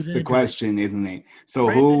few weeks. That's the question, isn't it? So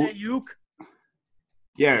Brandon Ayuk?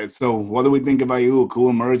 Yeah, so what do we think about Ayuk?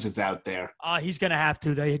 Who emerges out there? He's going to have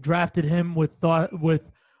to. They drafted him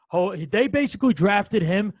they basically drafted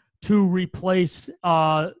him to replace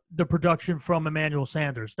the production from Emmanuel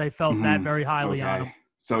Sanders. They felt that very highly on him.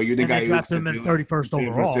 So you think they drafted him at 31st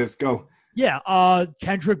overall? San Francisco? Yeah,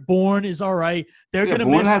 Kendrick Bourne is all right.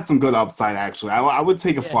 Bourne has some good upside, actually. I would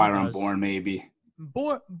take a flyer on Bourne, maybe.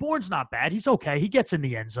 Bourne's not bad. He's okay. He gets in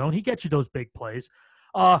the end zone. He gets you those big plays.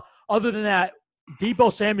 Other than that,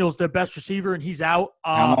 Deebo Samuel's their best receiver, and he's out.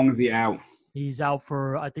 How long is he out? I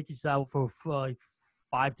think he's out for like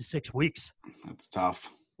 5 to 6 weeks. That's tough.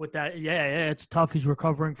 With that, yeah, it's tough. He's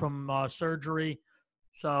recovering from surgery.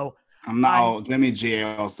 So Jimmy G,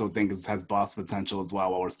 I also think has boss potential as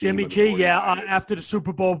well. Jimmy G, after the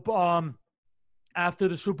Super Bowl,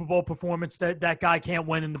 performance, that guy can't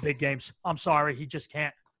win in the big games. I'm sorry, he just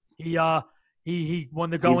can't. He won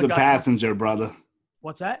the going. He's a passenger, brother.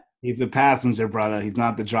 What's that? He's a passenger, brother. He's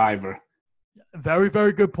not the driver. Very,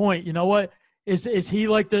 very good point. You know what? Is he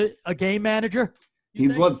like a game manager?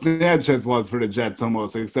 He's what Sanchez was for the Jets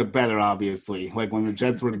almost, except better, obviously. Like when the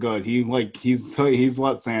Jets were good, he's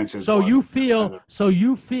what Sanchez so was.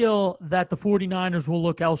 You feel that the 49ers will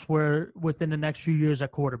look elsewhere within the next few years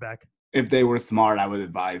at quarterback? If they were smart, I would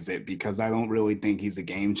advise it because I don't really think he's a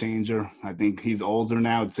game changer. I think he's older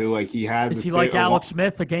now too. Like he had. Is he like Alex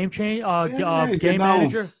Smith, a game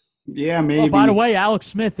manager? Yeah, maybe. Oh, by the way, Alex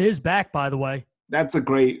Smith is back. By the way. That's a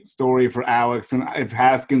great story for Alex. And if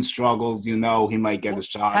Haskins struggles, he might get a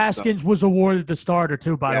shot. Haskins was awarded the starter,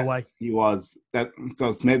 too, by the way. He was.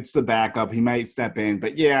 So Smith's the backup. He might step in.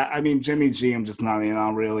 But, yeah, I mean, Jimmy G, I'm just not in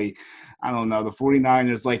on really. I don't know. The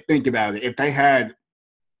 49ers, think about it. If they had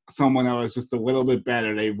someone that was just a little bit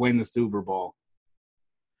better, they'd win the Super Bowl.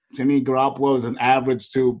 Jimmy Garoppolo is an average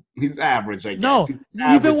too. He's average, I guess.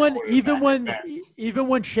 Even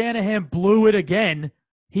when Shanahan blew it again,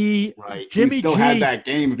 he still had that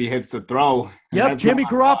game if he hits the throw. Yep, Jimmy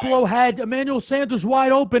Garoppolo had Emmanuel Sanders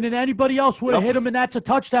wide open, and anybody else would have hit him, and that's a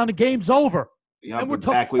touchdown. The game's over. Yep, and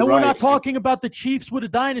we're not talking about the Chiefs with a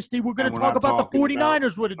dynasty. We're going to talk about the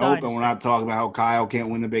 49ers with a dynasty. And we're not talking about how Kyle can't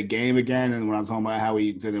win the big game again, and we're not talking about how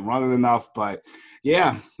he didn't run it enough. But,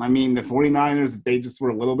 yeah, I mean, the 49ers, if they just were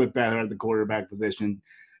a little bit better at the quarterback position,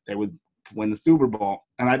 they would win the Super Bowl.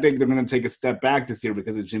 And I think they're going to take a step back this year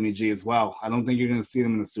because of Jimmy G as well. I don't think you're going to see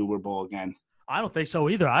them in the Super Bowl again. I don't think so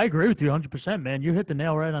either. I agree with you 100%, man. You hit the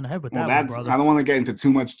nail right on the head with that one, brother. I don't want to get into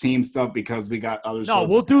too much team stuff because we got other shows.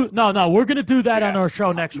 We're going to do that on our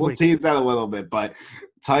show next week. We'll tease that a little bit, but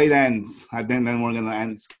tight ends, I think then we're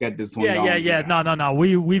going to get this one going. Yeah. No.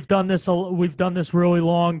 We've done this really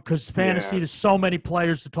long because fantasy, there's so many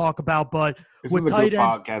players to talk about, but this is a good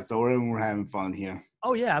podcast, so we're having fun here.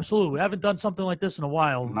 Oh, yeah, absolutely. We haven't done something like this in a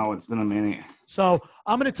while. No, it's been a minute. So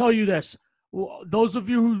I'm going to tell you this. Those of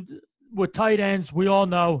you who with tight ends, we all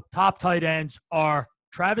know top tight ends are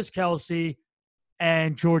Travis Kelce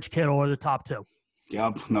and George Kittle are the top two.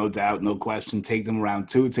 Yep, no doubt, no question. Take them around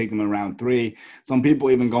 2, take them around 3. Some people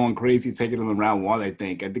even going crazy taking them around 1, I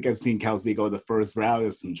think. I think I've seen Kelce go the first round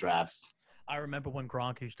of some drafts. I remember when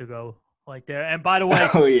Gronk used to go like there. And by the way,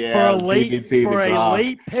 for a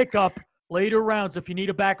late pickup, later rounds, if you need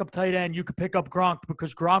a backup tight end, you could pick up Gronk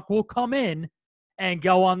because Gronk will come in and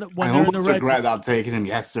go on when they're in the red zone. I regret not taking him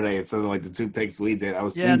yesterday instead of the 2 picks we did. I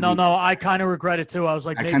was I kind of regret it too. I was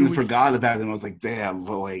like, I kind of forgot about him. I was like, damn,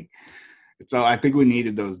 but so I think we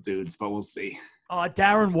needed those dudes, but we'll see.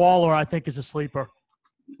 Darren Waller, I think, is a sleeper.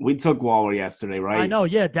 We took Waller yesterday, right? I know,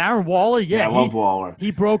 yeah. Darren Waller, Yeah, I love Waller. He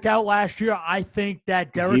broke out last year. I think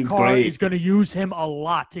that Derek He's Carr great. is going to use him a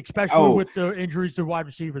lot, especially Oh. with the injuries to wide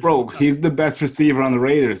receivers. Bro, he's the best receiver on the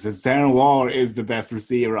Raiders. Darren Waller is the best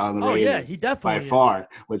receiver on the Raiders. Yeah, he definitely by far,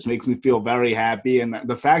 which makes me feel very happy. And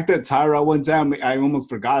the fact that Tyrell went down, I almost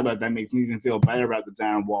forgot about that. Makes me even feel better about the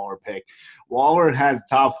Darren Waller pick. Waller has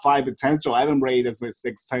top 5 potential. I have him rated as my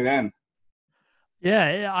 6th tight end.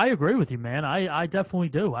 Yeah, I agree with you, man. I definitely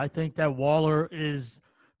do. I think that Waller is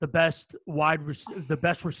the best the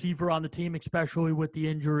best receiver on the team, especially with the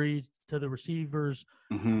injuries to the receivers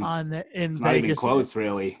in it's Vegas. Not even close,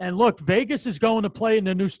 really. And look, Vegas is going to play in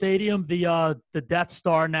the new stadium, the Death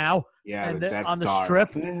Star now. Yeah, and the Death on Star. The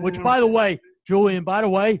Strip. Which, by the way, Julian,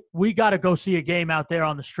 we got to go see a game out there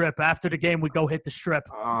on the Strip. After the game, we go hit the Strip.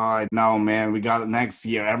 No, man. We got it next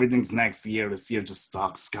year. Everything's next year. This year just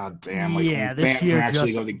sucks. God damn. Like, yeah, fans can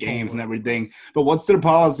actually go to games and everything. But what's their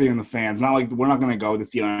policy in the fans? Not like we're not going to go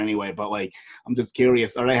this year anyway, but, like, I'm just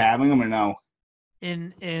curious. Are they having them or no?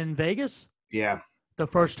 In Vegas? Yeah. The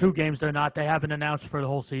first 2 games, they're not. They haven't announced for the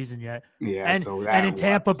whole season yet. Yeah, and in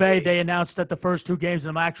Tampa Bay, they announced that the first 2 games,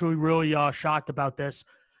 and I'm actually really shocked about this.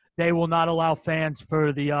 They will not allow fans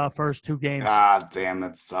for the first 2 games. Ah, damn,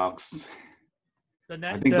 that sucks.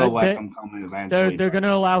 I think they'll let them come in eventually. They're going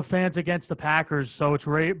to allow fans against the Packers, so it's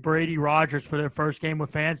Brady Rodgers for their first game with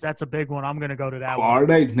fans. That's a big one. I'm going to go to that one. Are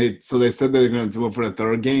they? So they said they're going to do it for the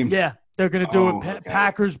 3rd game? Yeah, they're going to do it. Okay.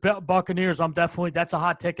 Packers, Buccaneers. That's a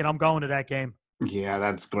hot ticket. I'm going to that game. Yeah,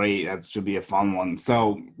 that's great. That should be a fun one.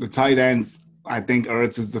 So the tight ends, I think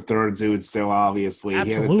Ertz is the 3rd dude still, obviously.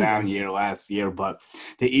 Absolutely. He had a down year last year, but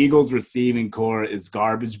the Eagles receiving core is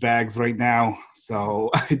garbage bags right now.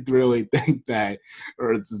 So I really think that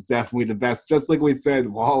Ertz is definitely the best. Just like we said,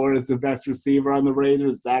 Waller is the best receiver on the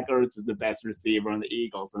Raiders. Zach Ertz is the best receiver on the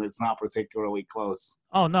Eagles, and it's not particularly close.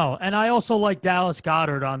 Oh, no. And I also like Dallas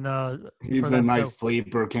Goedert on the – He's a nice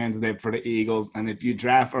sleeper candidate for the Eagles. And if you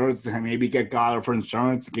draft Ertz and maybe get Goddard for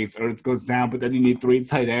insurance in case Ertz goes down, but then you need 3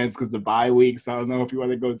 tight ends because the bye week. So I don't know if you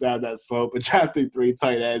want to go down that slope, but drafting 3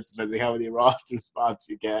 tight ends depending how many roster spots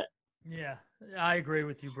you get. Yeah, I agree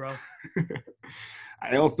with you, bro.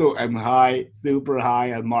 I also am super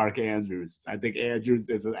high on Mark Andrews. I think Andrews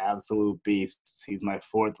is an absolute beast. He's my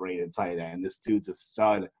 4th rated tight end. This dude's a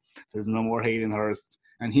stud. There's no more Hayden Hurst.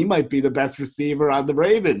 And he might be the best receiver on the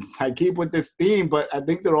Ravens. I keep with this theme, but I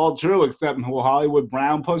think they're all true except will Hollywood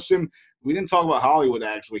Brown push him? We didn't talk about Hollywood,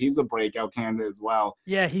 actually. He's a breakout candidate as well.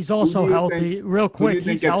 Yeah, he's also healthy. Real quick, who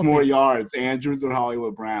do you think gets more yards, Andrews or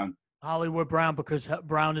Hollywood Brown? Hollywood Brown, because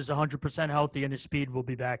Brown is 100% healthy and his speed will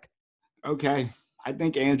be back. Okay. I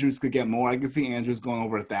think Andrews could get more. I could see Andrews going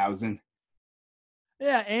over 1,000.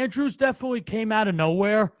 Yeah, Andrews definitely came out of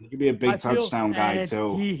nowhere. He could be a big touchdown guy,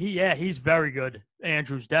 too. He's very good.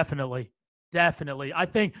 Andrews, definitely. Definitely. I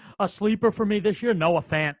think a sleeper for me this year, Noah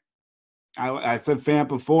Fant. I said Fant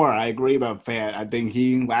before. I agree about Fant. I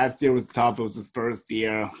think last year was tough. It was his first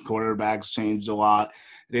year. Quarterbacks changed a lot.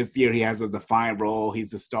 This year he has a defined role.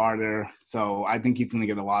 He's a starter. So I think he's going to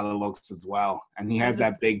get a lot of looks as well. And he has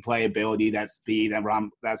that big playability, that speed.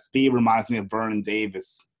 That speed reminds me of Vernon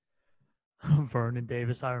Davis. Vernon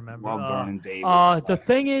Davis, I remember. Love Vernon Davis. The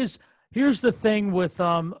thing is, here's the thing with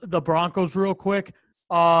the Broncos real quick.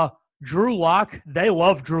 Drew Lock, they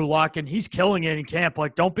love Drew Lock, and he's killing it in camp.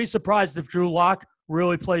 Like, don't be surprised if Drew Lock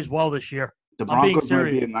really plays well this year. The Broncos might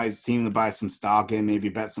be a nice team to buy some stock in, maybe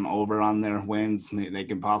bet some over on their wins. They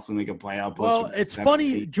can possibly make a playoff push. Well, it's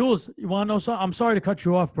funny, Jules, you want to know something? I'm sorry to cut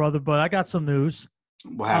you off, brother, but I got some news.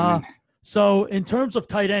 What happened? So, in terms of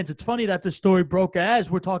tight ends, it's funny that this story broke as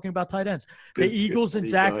we're talking about tight ends. The Eagles and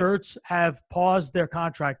Zach Ertz have paused their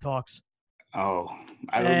contract talks. Oh,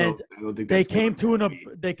 I don't know. I don't think they came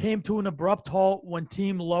to an abrupt halt when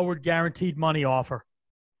team lowered guaranteed money offer.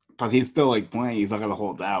 But he's still playing. He's not going to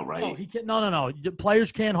hold out, right? No, he can't. No. The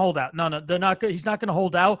players can't hold out. No, they're not. He's not going to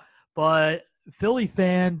hold out. But Philly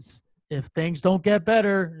fans, if things don't get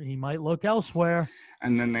better, he might look elsewhere.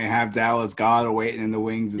 And then they have Dallas Goedert waiting in the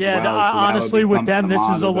wings as well. Yeah, honestly, with them, this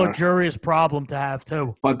is a luxurious problem to have,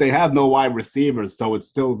 too. But they have no wide receivers, so it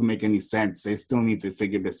still doesn't make any sense. They still need to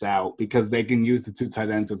figure this out because they can use the 2 tight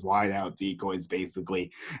ends as wide-out decoys,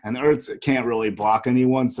 basically. And Ertz can't really block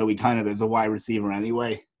anyone, so he kind of is a wide receiver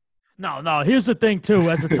anyway. No. Here's the thing, too,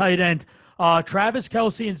 as a tight end. Travis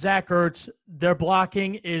Kelce and Zach Ertz, their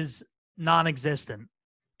blocking is non-existent.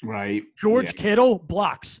 Right. George Kittle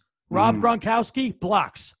blocks. Rob Gronkowski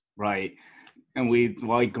blocks. Right. And we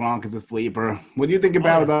like Gronk as a sleeper. What do you think Oh,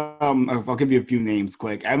 about? yeah. I'll give you a few names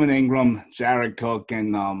quick. Evan Ingram, Jared Cook,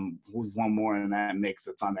 and who's one more in that mix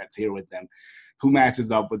that's on that tier with them? Who matches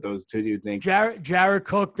up with those two? Do you think? Jared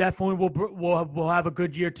Cook definitely will have a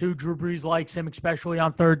good year too. Drew Brees likes him, especially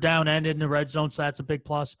on third down and in the red zone, so that's a big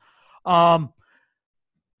plus.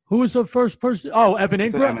 Who was the first person? Oh, Evan I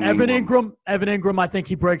said Ingram. Evan Ingram. Evan Ingram. I think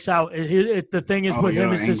he breaks out. The thing is Oh, with him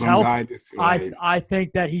you're is an his Ingram health. guy. Right. I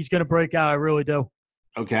think that he's going to break out. I really do.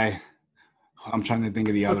 Okay. I'm trying to think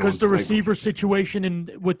of the other Because ones. the receiver situation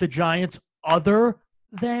with the Giants, other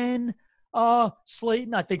than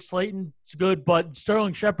Slayton, I think Slayton's good, but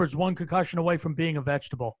Sterling Shepard's one concussion away from being a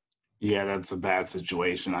vegetable. Yeah, that's a bad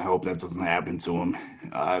situation. I hope that doesn't happen to him.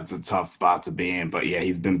 It's a tough spot to be in, but yeah,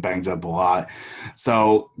 he's been banged up a lot.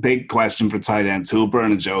 So, big question for tight ends: Hooper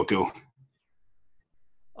and Njoku.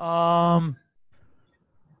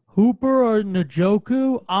 Hooper or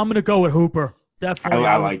Njoku? I'm gonna go with Hooper. Definitely.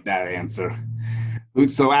 I like that answer.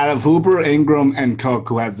 So, out of Hooper, Ingram, and Cook,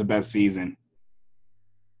 who has the best season?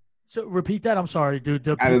 So repeat that. I'm sorry, dude.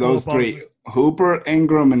 Out of those three, Hooper,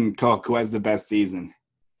 Ingram, and Cook, who has the best season?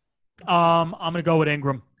 I'm gonna go with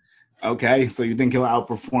Ingram. Okay, so you think he'll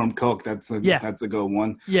outperform Cook? That's a good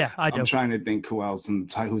one. Yeah, I do. I'm trying to think who else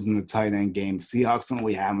who's in the tight end game. Seahawks don't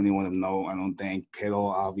really have anyone of note. I don't think Kittle,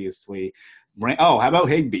 obviously. How about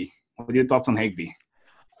Higbee? What are your thoughts on Higbee?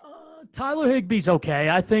 Tyler Higbee's okay.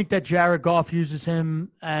 I think that Jared Goff uses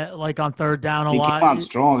him on third down a lot. He came on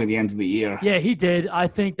strong at the end of the year. Yeah, he did. I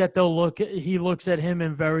think that he looks at him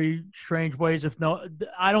in very strange ways.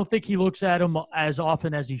 I don't think he looks at him as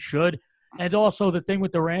often as he should. And also the thing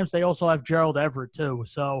with the Rams, they also have Gerald Everett too.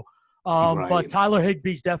 So, right. But Tyler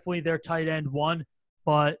Higbee's definitely their tight end one.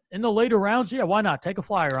 But in the later rounds, yeah, why not take a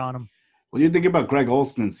flyer on him? What do you think about Greg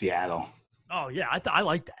Olsen in Seattle? Oh yeah, I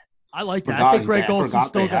like that. I think Greg Olsen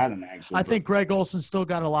still got. I think Greg Olsen still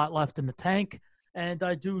got a lot left in the tank, and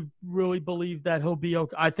I do really believe that he'll be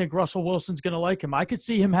okay. I think Russell Wilson's going to like him. I could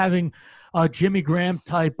see him having a Jimmy Graham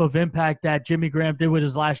type of impact that Jimmy Graham did with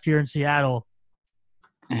his last year in Seattle.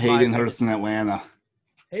 Hayden Hurst in Atlanta.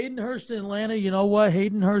 Hayden Hurst in Atlanta. You know what?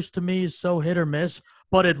 Hayden Hurst to me is so hit or miss,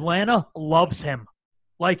 but Atlanta loves him.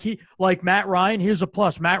 Like Matt Ryan. Here's a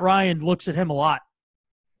plus. Matt Ryan looks at him a lot.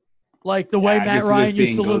 Like the way Matt Ryan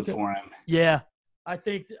used to look for him. Yeah. I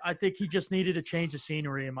think he just needed a change of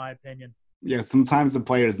scenery, in my opinion. Yeah, sometimes the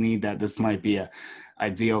players need that. This might be a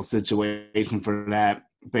ideal situation for that.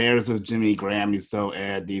 Bears with Jimmy Graham, he's so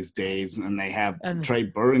ad these days, and they have Trey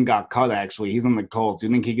Burton got cut. Actually, he's on the Colts. Do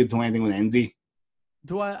you think he could do anything with Indy?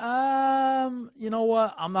 Do I? You know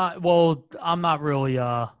what? I'm not. Well, I'm not really.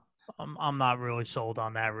 I'm not really sold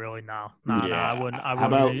on that. Really, no. I wouldn't. How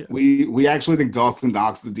about we actually think Dawson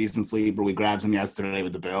Knox is a decent sleeper. We grabbed him yesterday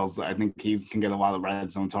with the Bills. I think he can get a lot of red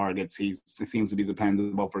zone targets. He seems to be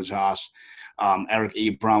dependable for Josh. Eric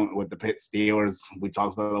Ebron with the Pitt Steelers. We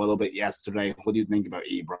talked about it a little bit yesterday. What do you think about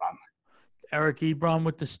Ebron? Eric Ebron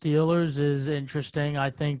with the Steelers is interesting. I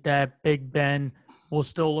think that Big Ben will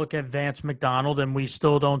still look at Vance McDonald, and we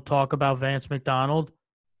still don't talk about Vance McDonald,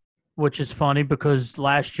 which is funny because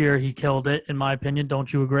last year he killed it, in my opinion.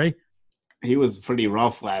 Don't you agree? He was pretty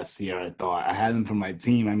rough last year, I thought. I had him for my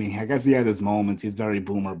team. I mean, I guess he had his moments. He's very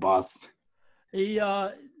boomer bust. He,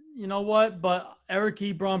 you know what? But Eric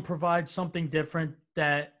Ebron provides something different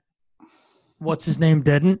that what's his name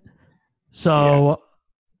didn't. So,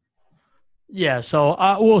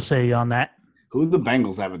 so we'll see on that. Who do the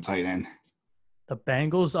Bengals have a tight end? The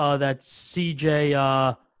Bengals, that's C.J.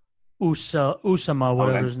 Usama,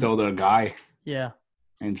 whatever. That's still their guy. Yeah.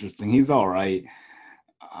 Interesting. He's all right.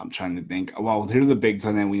 I'm trying to think. Well, here's a big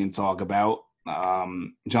tight end we didn't talk about.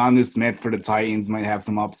 Jonnu Smith for the Titans might have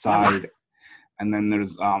some upside. And then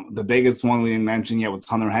there's the biggest one we didn't mention yet was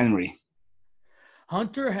Hunter Henry.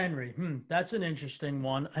 Hunter Henry. That's an interesting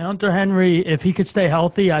one. Hunter Henry, if he could stay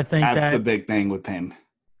healthy, I think that's the big thing with him.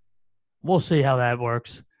 We'll see how that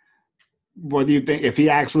works. What do you think? If he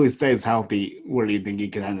actually stays healthy, where do you think he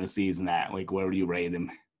could end the season at? Like, where do you rate him?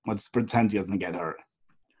 Let's pretend he doesn't get hurt.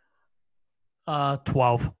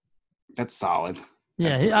 12. That's solid.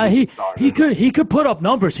 Yeah, he could put up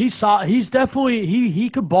numbers. He's definitely he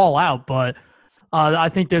could ball out, but I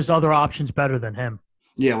think there's other options better than him.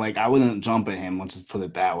 Yeah, like I wouldn't jump at him. Let's just put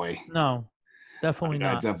it that way. No, definitely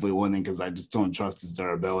not. I definitely wouldn't because I just don't trust his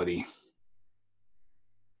durability.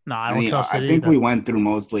 No, I don't trust it I think we went through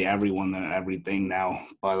mostly everyone and everything now,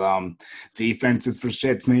 but defenses for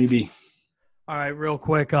shits maybe. All right, real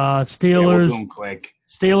quick. Steelers. Yeah, we'll do them quick.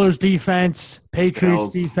 Steelers defense,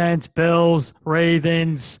 Patriots defense, Bills,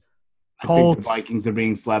 Ravens. I think the Colts. Vikings are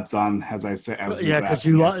being slept on, as I said. Yeah, because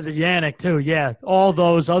you love the Yannick too. Yeah, all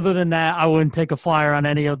those. Other than that, I wouldn't take a flyer on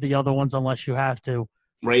any of the other ones unless you have to.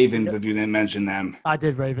 Ravens, if you didn't mention them. I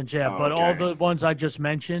did Ravens, yeah, Oh, but all okay. the ones I just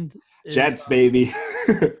mentioned. Jets, baby.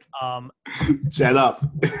 Jet up.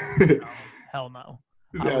 Hell no.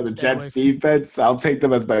 No, the Jets defense, I'll take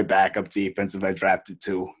them as my backup defense if I drafted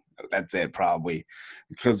 2. That's it, probably,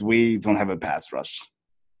 because we don't have a pass rush.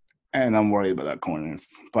 And I'm worried about our corners.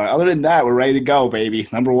 But other than that, we're ready to go, baby.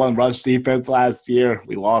 Number 1 rush defense last year.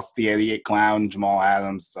 We lost the idiot clown, Jamal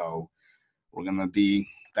Adams, so we're going to be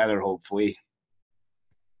better, hopefully.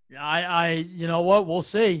 You know what? We'll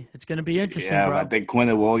see. It's going to be interesting, bro. I think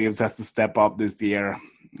Quentin Williams has to step up this year.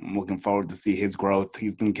 I'm looking forward to see his growth.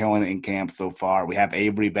 He's been killing it in camp so far. We have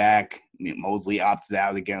Avery back. Mosley opted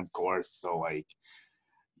out again, of course. So,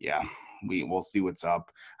 we'll see what's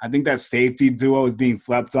up. I think that safety duo is being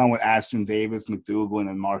slept on with Ashton Davis, McDougal,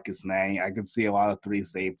 and Marcus May. I could see a lot of 3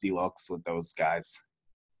 safety looks with those guys.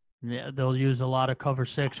 Yeah, they'll use a lot of cover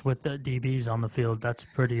 6 with the DBs on the field. That's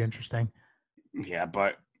pretty interesting. Yeah,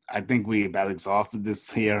 but I think we about exhausted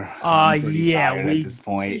this here. At this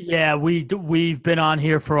point. Yeah, we've been on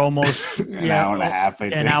here for almost an hour and a half.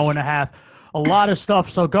 An hour and a half. A lot of stuff.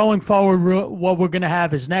 So going forward, what we're going to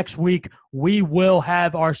have is next week we will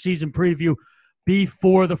have our season preview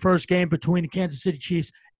before the first game between the Kansas City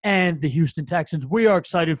Chiefs and the Houston Texans. We are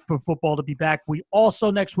excited for football to be back. We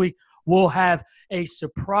also next week will have a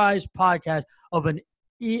surprise podcast of an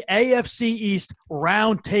AFC East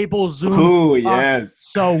roundtable Zoom. Oh, yes.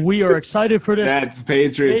 So we are excited for this. That's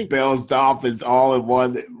Patriots, Bills, Dolphins, all in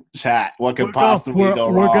one chat. What could possibly go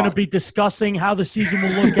wrong? We're going to be discussing how the season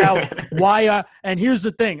will look out. And here's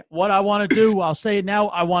the thing. What I want to do, I'll say it now.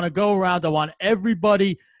 I want to go around. I want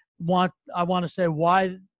to say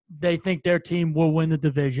why they think their team will win the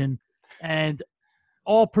division and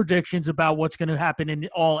all predictions about what's going to happen in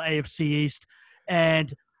all AFC East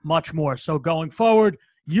and much more. So going forward,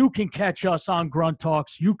 you can catch us on Grunt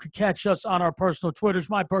Talks. You can catch us on our personal Twitters.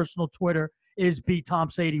 My personal Twitter is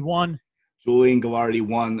btomps81. Julian Gallardi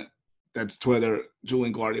 1. That's Twitter.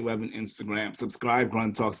 Julian Gallardi 11 Instagram. Subscribe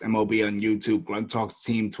Grunt Talks MOB on YouTube. Grunt Talks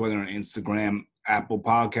Team Twitter and Instagram. Apple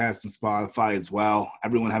Podcasts and Spotify as well.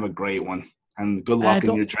 Everyone have a great one. And good luck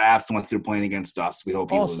in your drafts once you're playing against us. We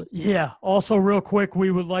hope you lose. Yeah. Also, real quick,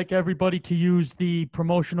 we would like everybody to use the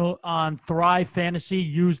promotional on Thrive Fantasy.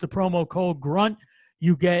 Use the promo code GRUNT.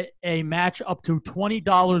 You get a match up to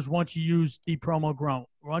 $20 once you use the promo GRUNT.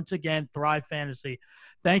 Once again, Thrive Fantasy.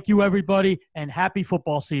 Thank you, everybody, and happy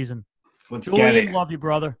football season. Let's get it. Love you,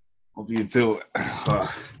 brother. Hope you too.